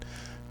segment?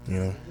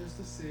 Just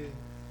to say,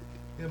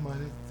 yeah,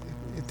 man,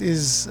 it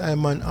is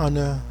an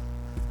honor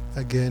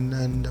again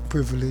and a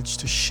privilege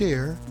to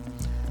share,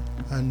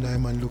 and I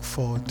look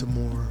forward to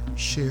more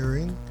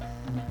sharing.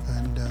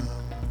 And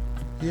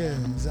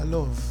it's a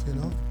love,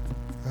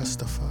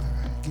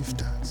 Rastafari, give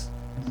thanks.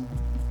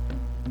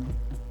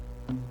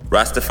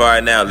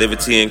 Rastafari now,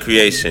 liberty and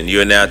creation.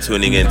 You are now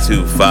tuning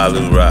into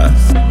Falu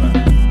Ras.